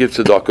obligated to give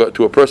tzedakah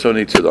to a person who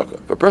needs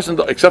tzedakah. If a person,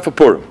 except for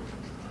Purim.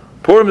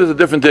 Purim is a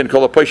different din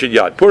called a Peshet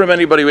Yad. Purim,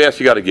 anybody who asks,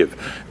 you got to give.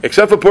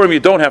 Except for Purim, you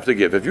don't have to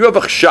give. If you have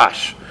a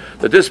chashash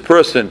that this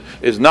person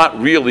is not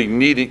really in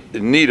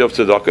need of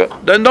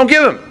tzedakah, then don't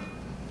give him.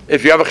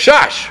 If you have a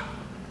chashash.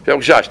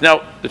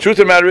 Now, the truth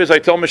of the matter is, I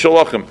tell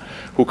Mishalachim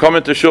who come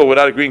into shul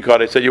without a green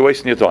card, I said, you're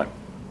wasting your time.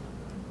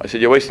 Oh,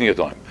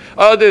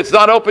 it's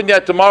not open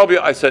yet, tomorrow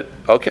I said,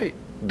 okay,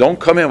 don't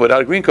come in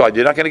without a green card.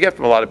 You're not going to get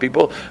from a lot of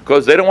people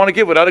because they don't want to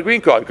give without a green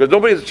card because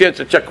nobody has a chance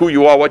to check who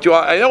you are, what you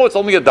are. I know it's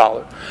only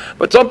 $1,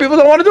 but some people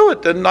don't want to do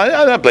it, and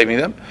I'm not blaming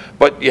them.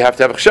 But you have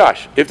to have a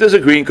chashash. If there's a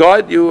green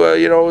card,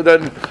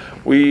 then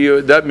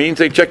that means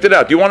they checked it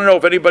out. Do you want to know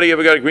if anybody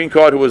ever got a green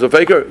card who was a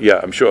faker? Yeah,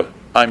 I'm sure.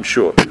 I am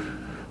sure.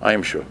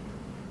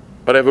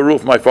 But I have a rule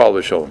for my father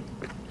to show him.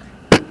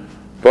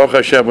 Baruch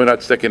Hashem, we're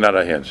not sticking out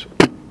our hands.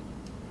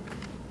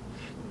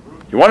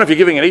 You wonder if you're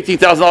giving an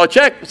 $18,000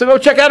 check? So go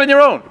check out on your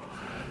own.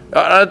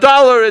 On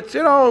 $1, it's,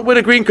 with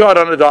a green card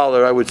on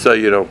 $1, I would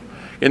say, in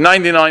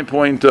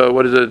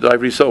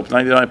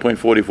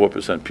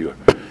 99.44% pure.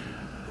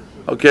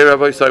 Okay,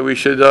 Rabbi, so we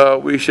should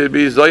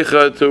be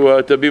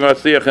zeicha to be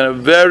matzliach in a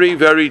very,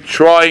 very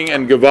trying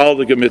and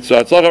gevaldige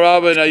mitzvah. Tzlach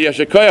Rabbi, and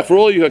Yeshakayach for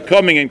all you are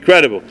coming,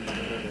 incredible.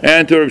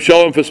 And to Reb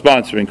Shalom for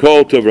sponsoring.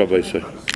 Kol Tov, Rabbi.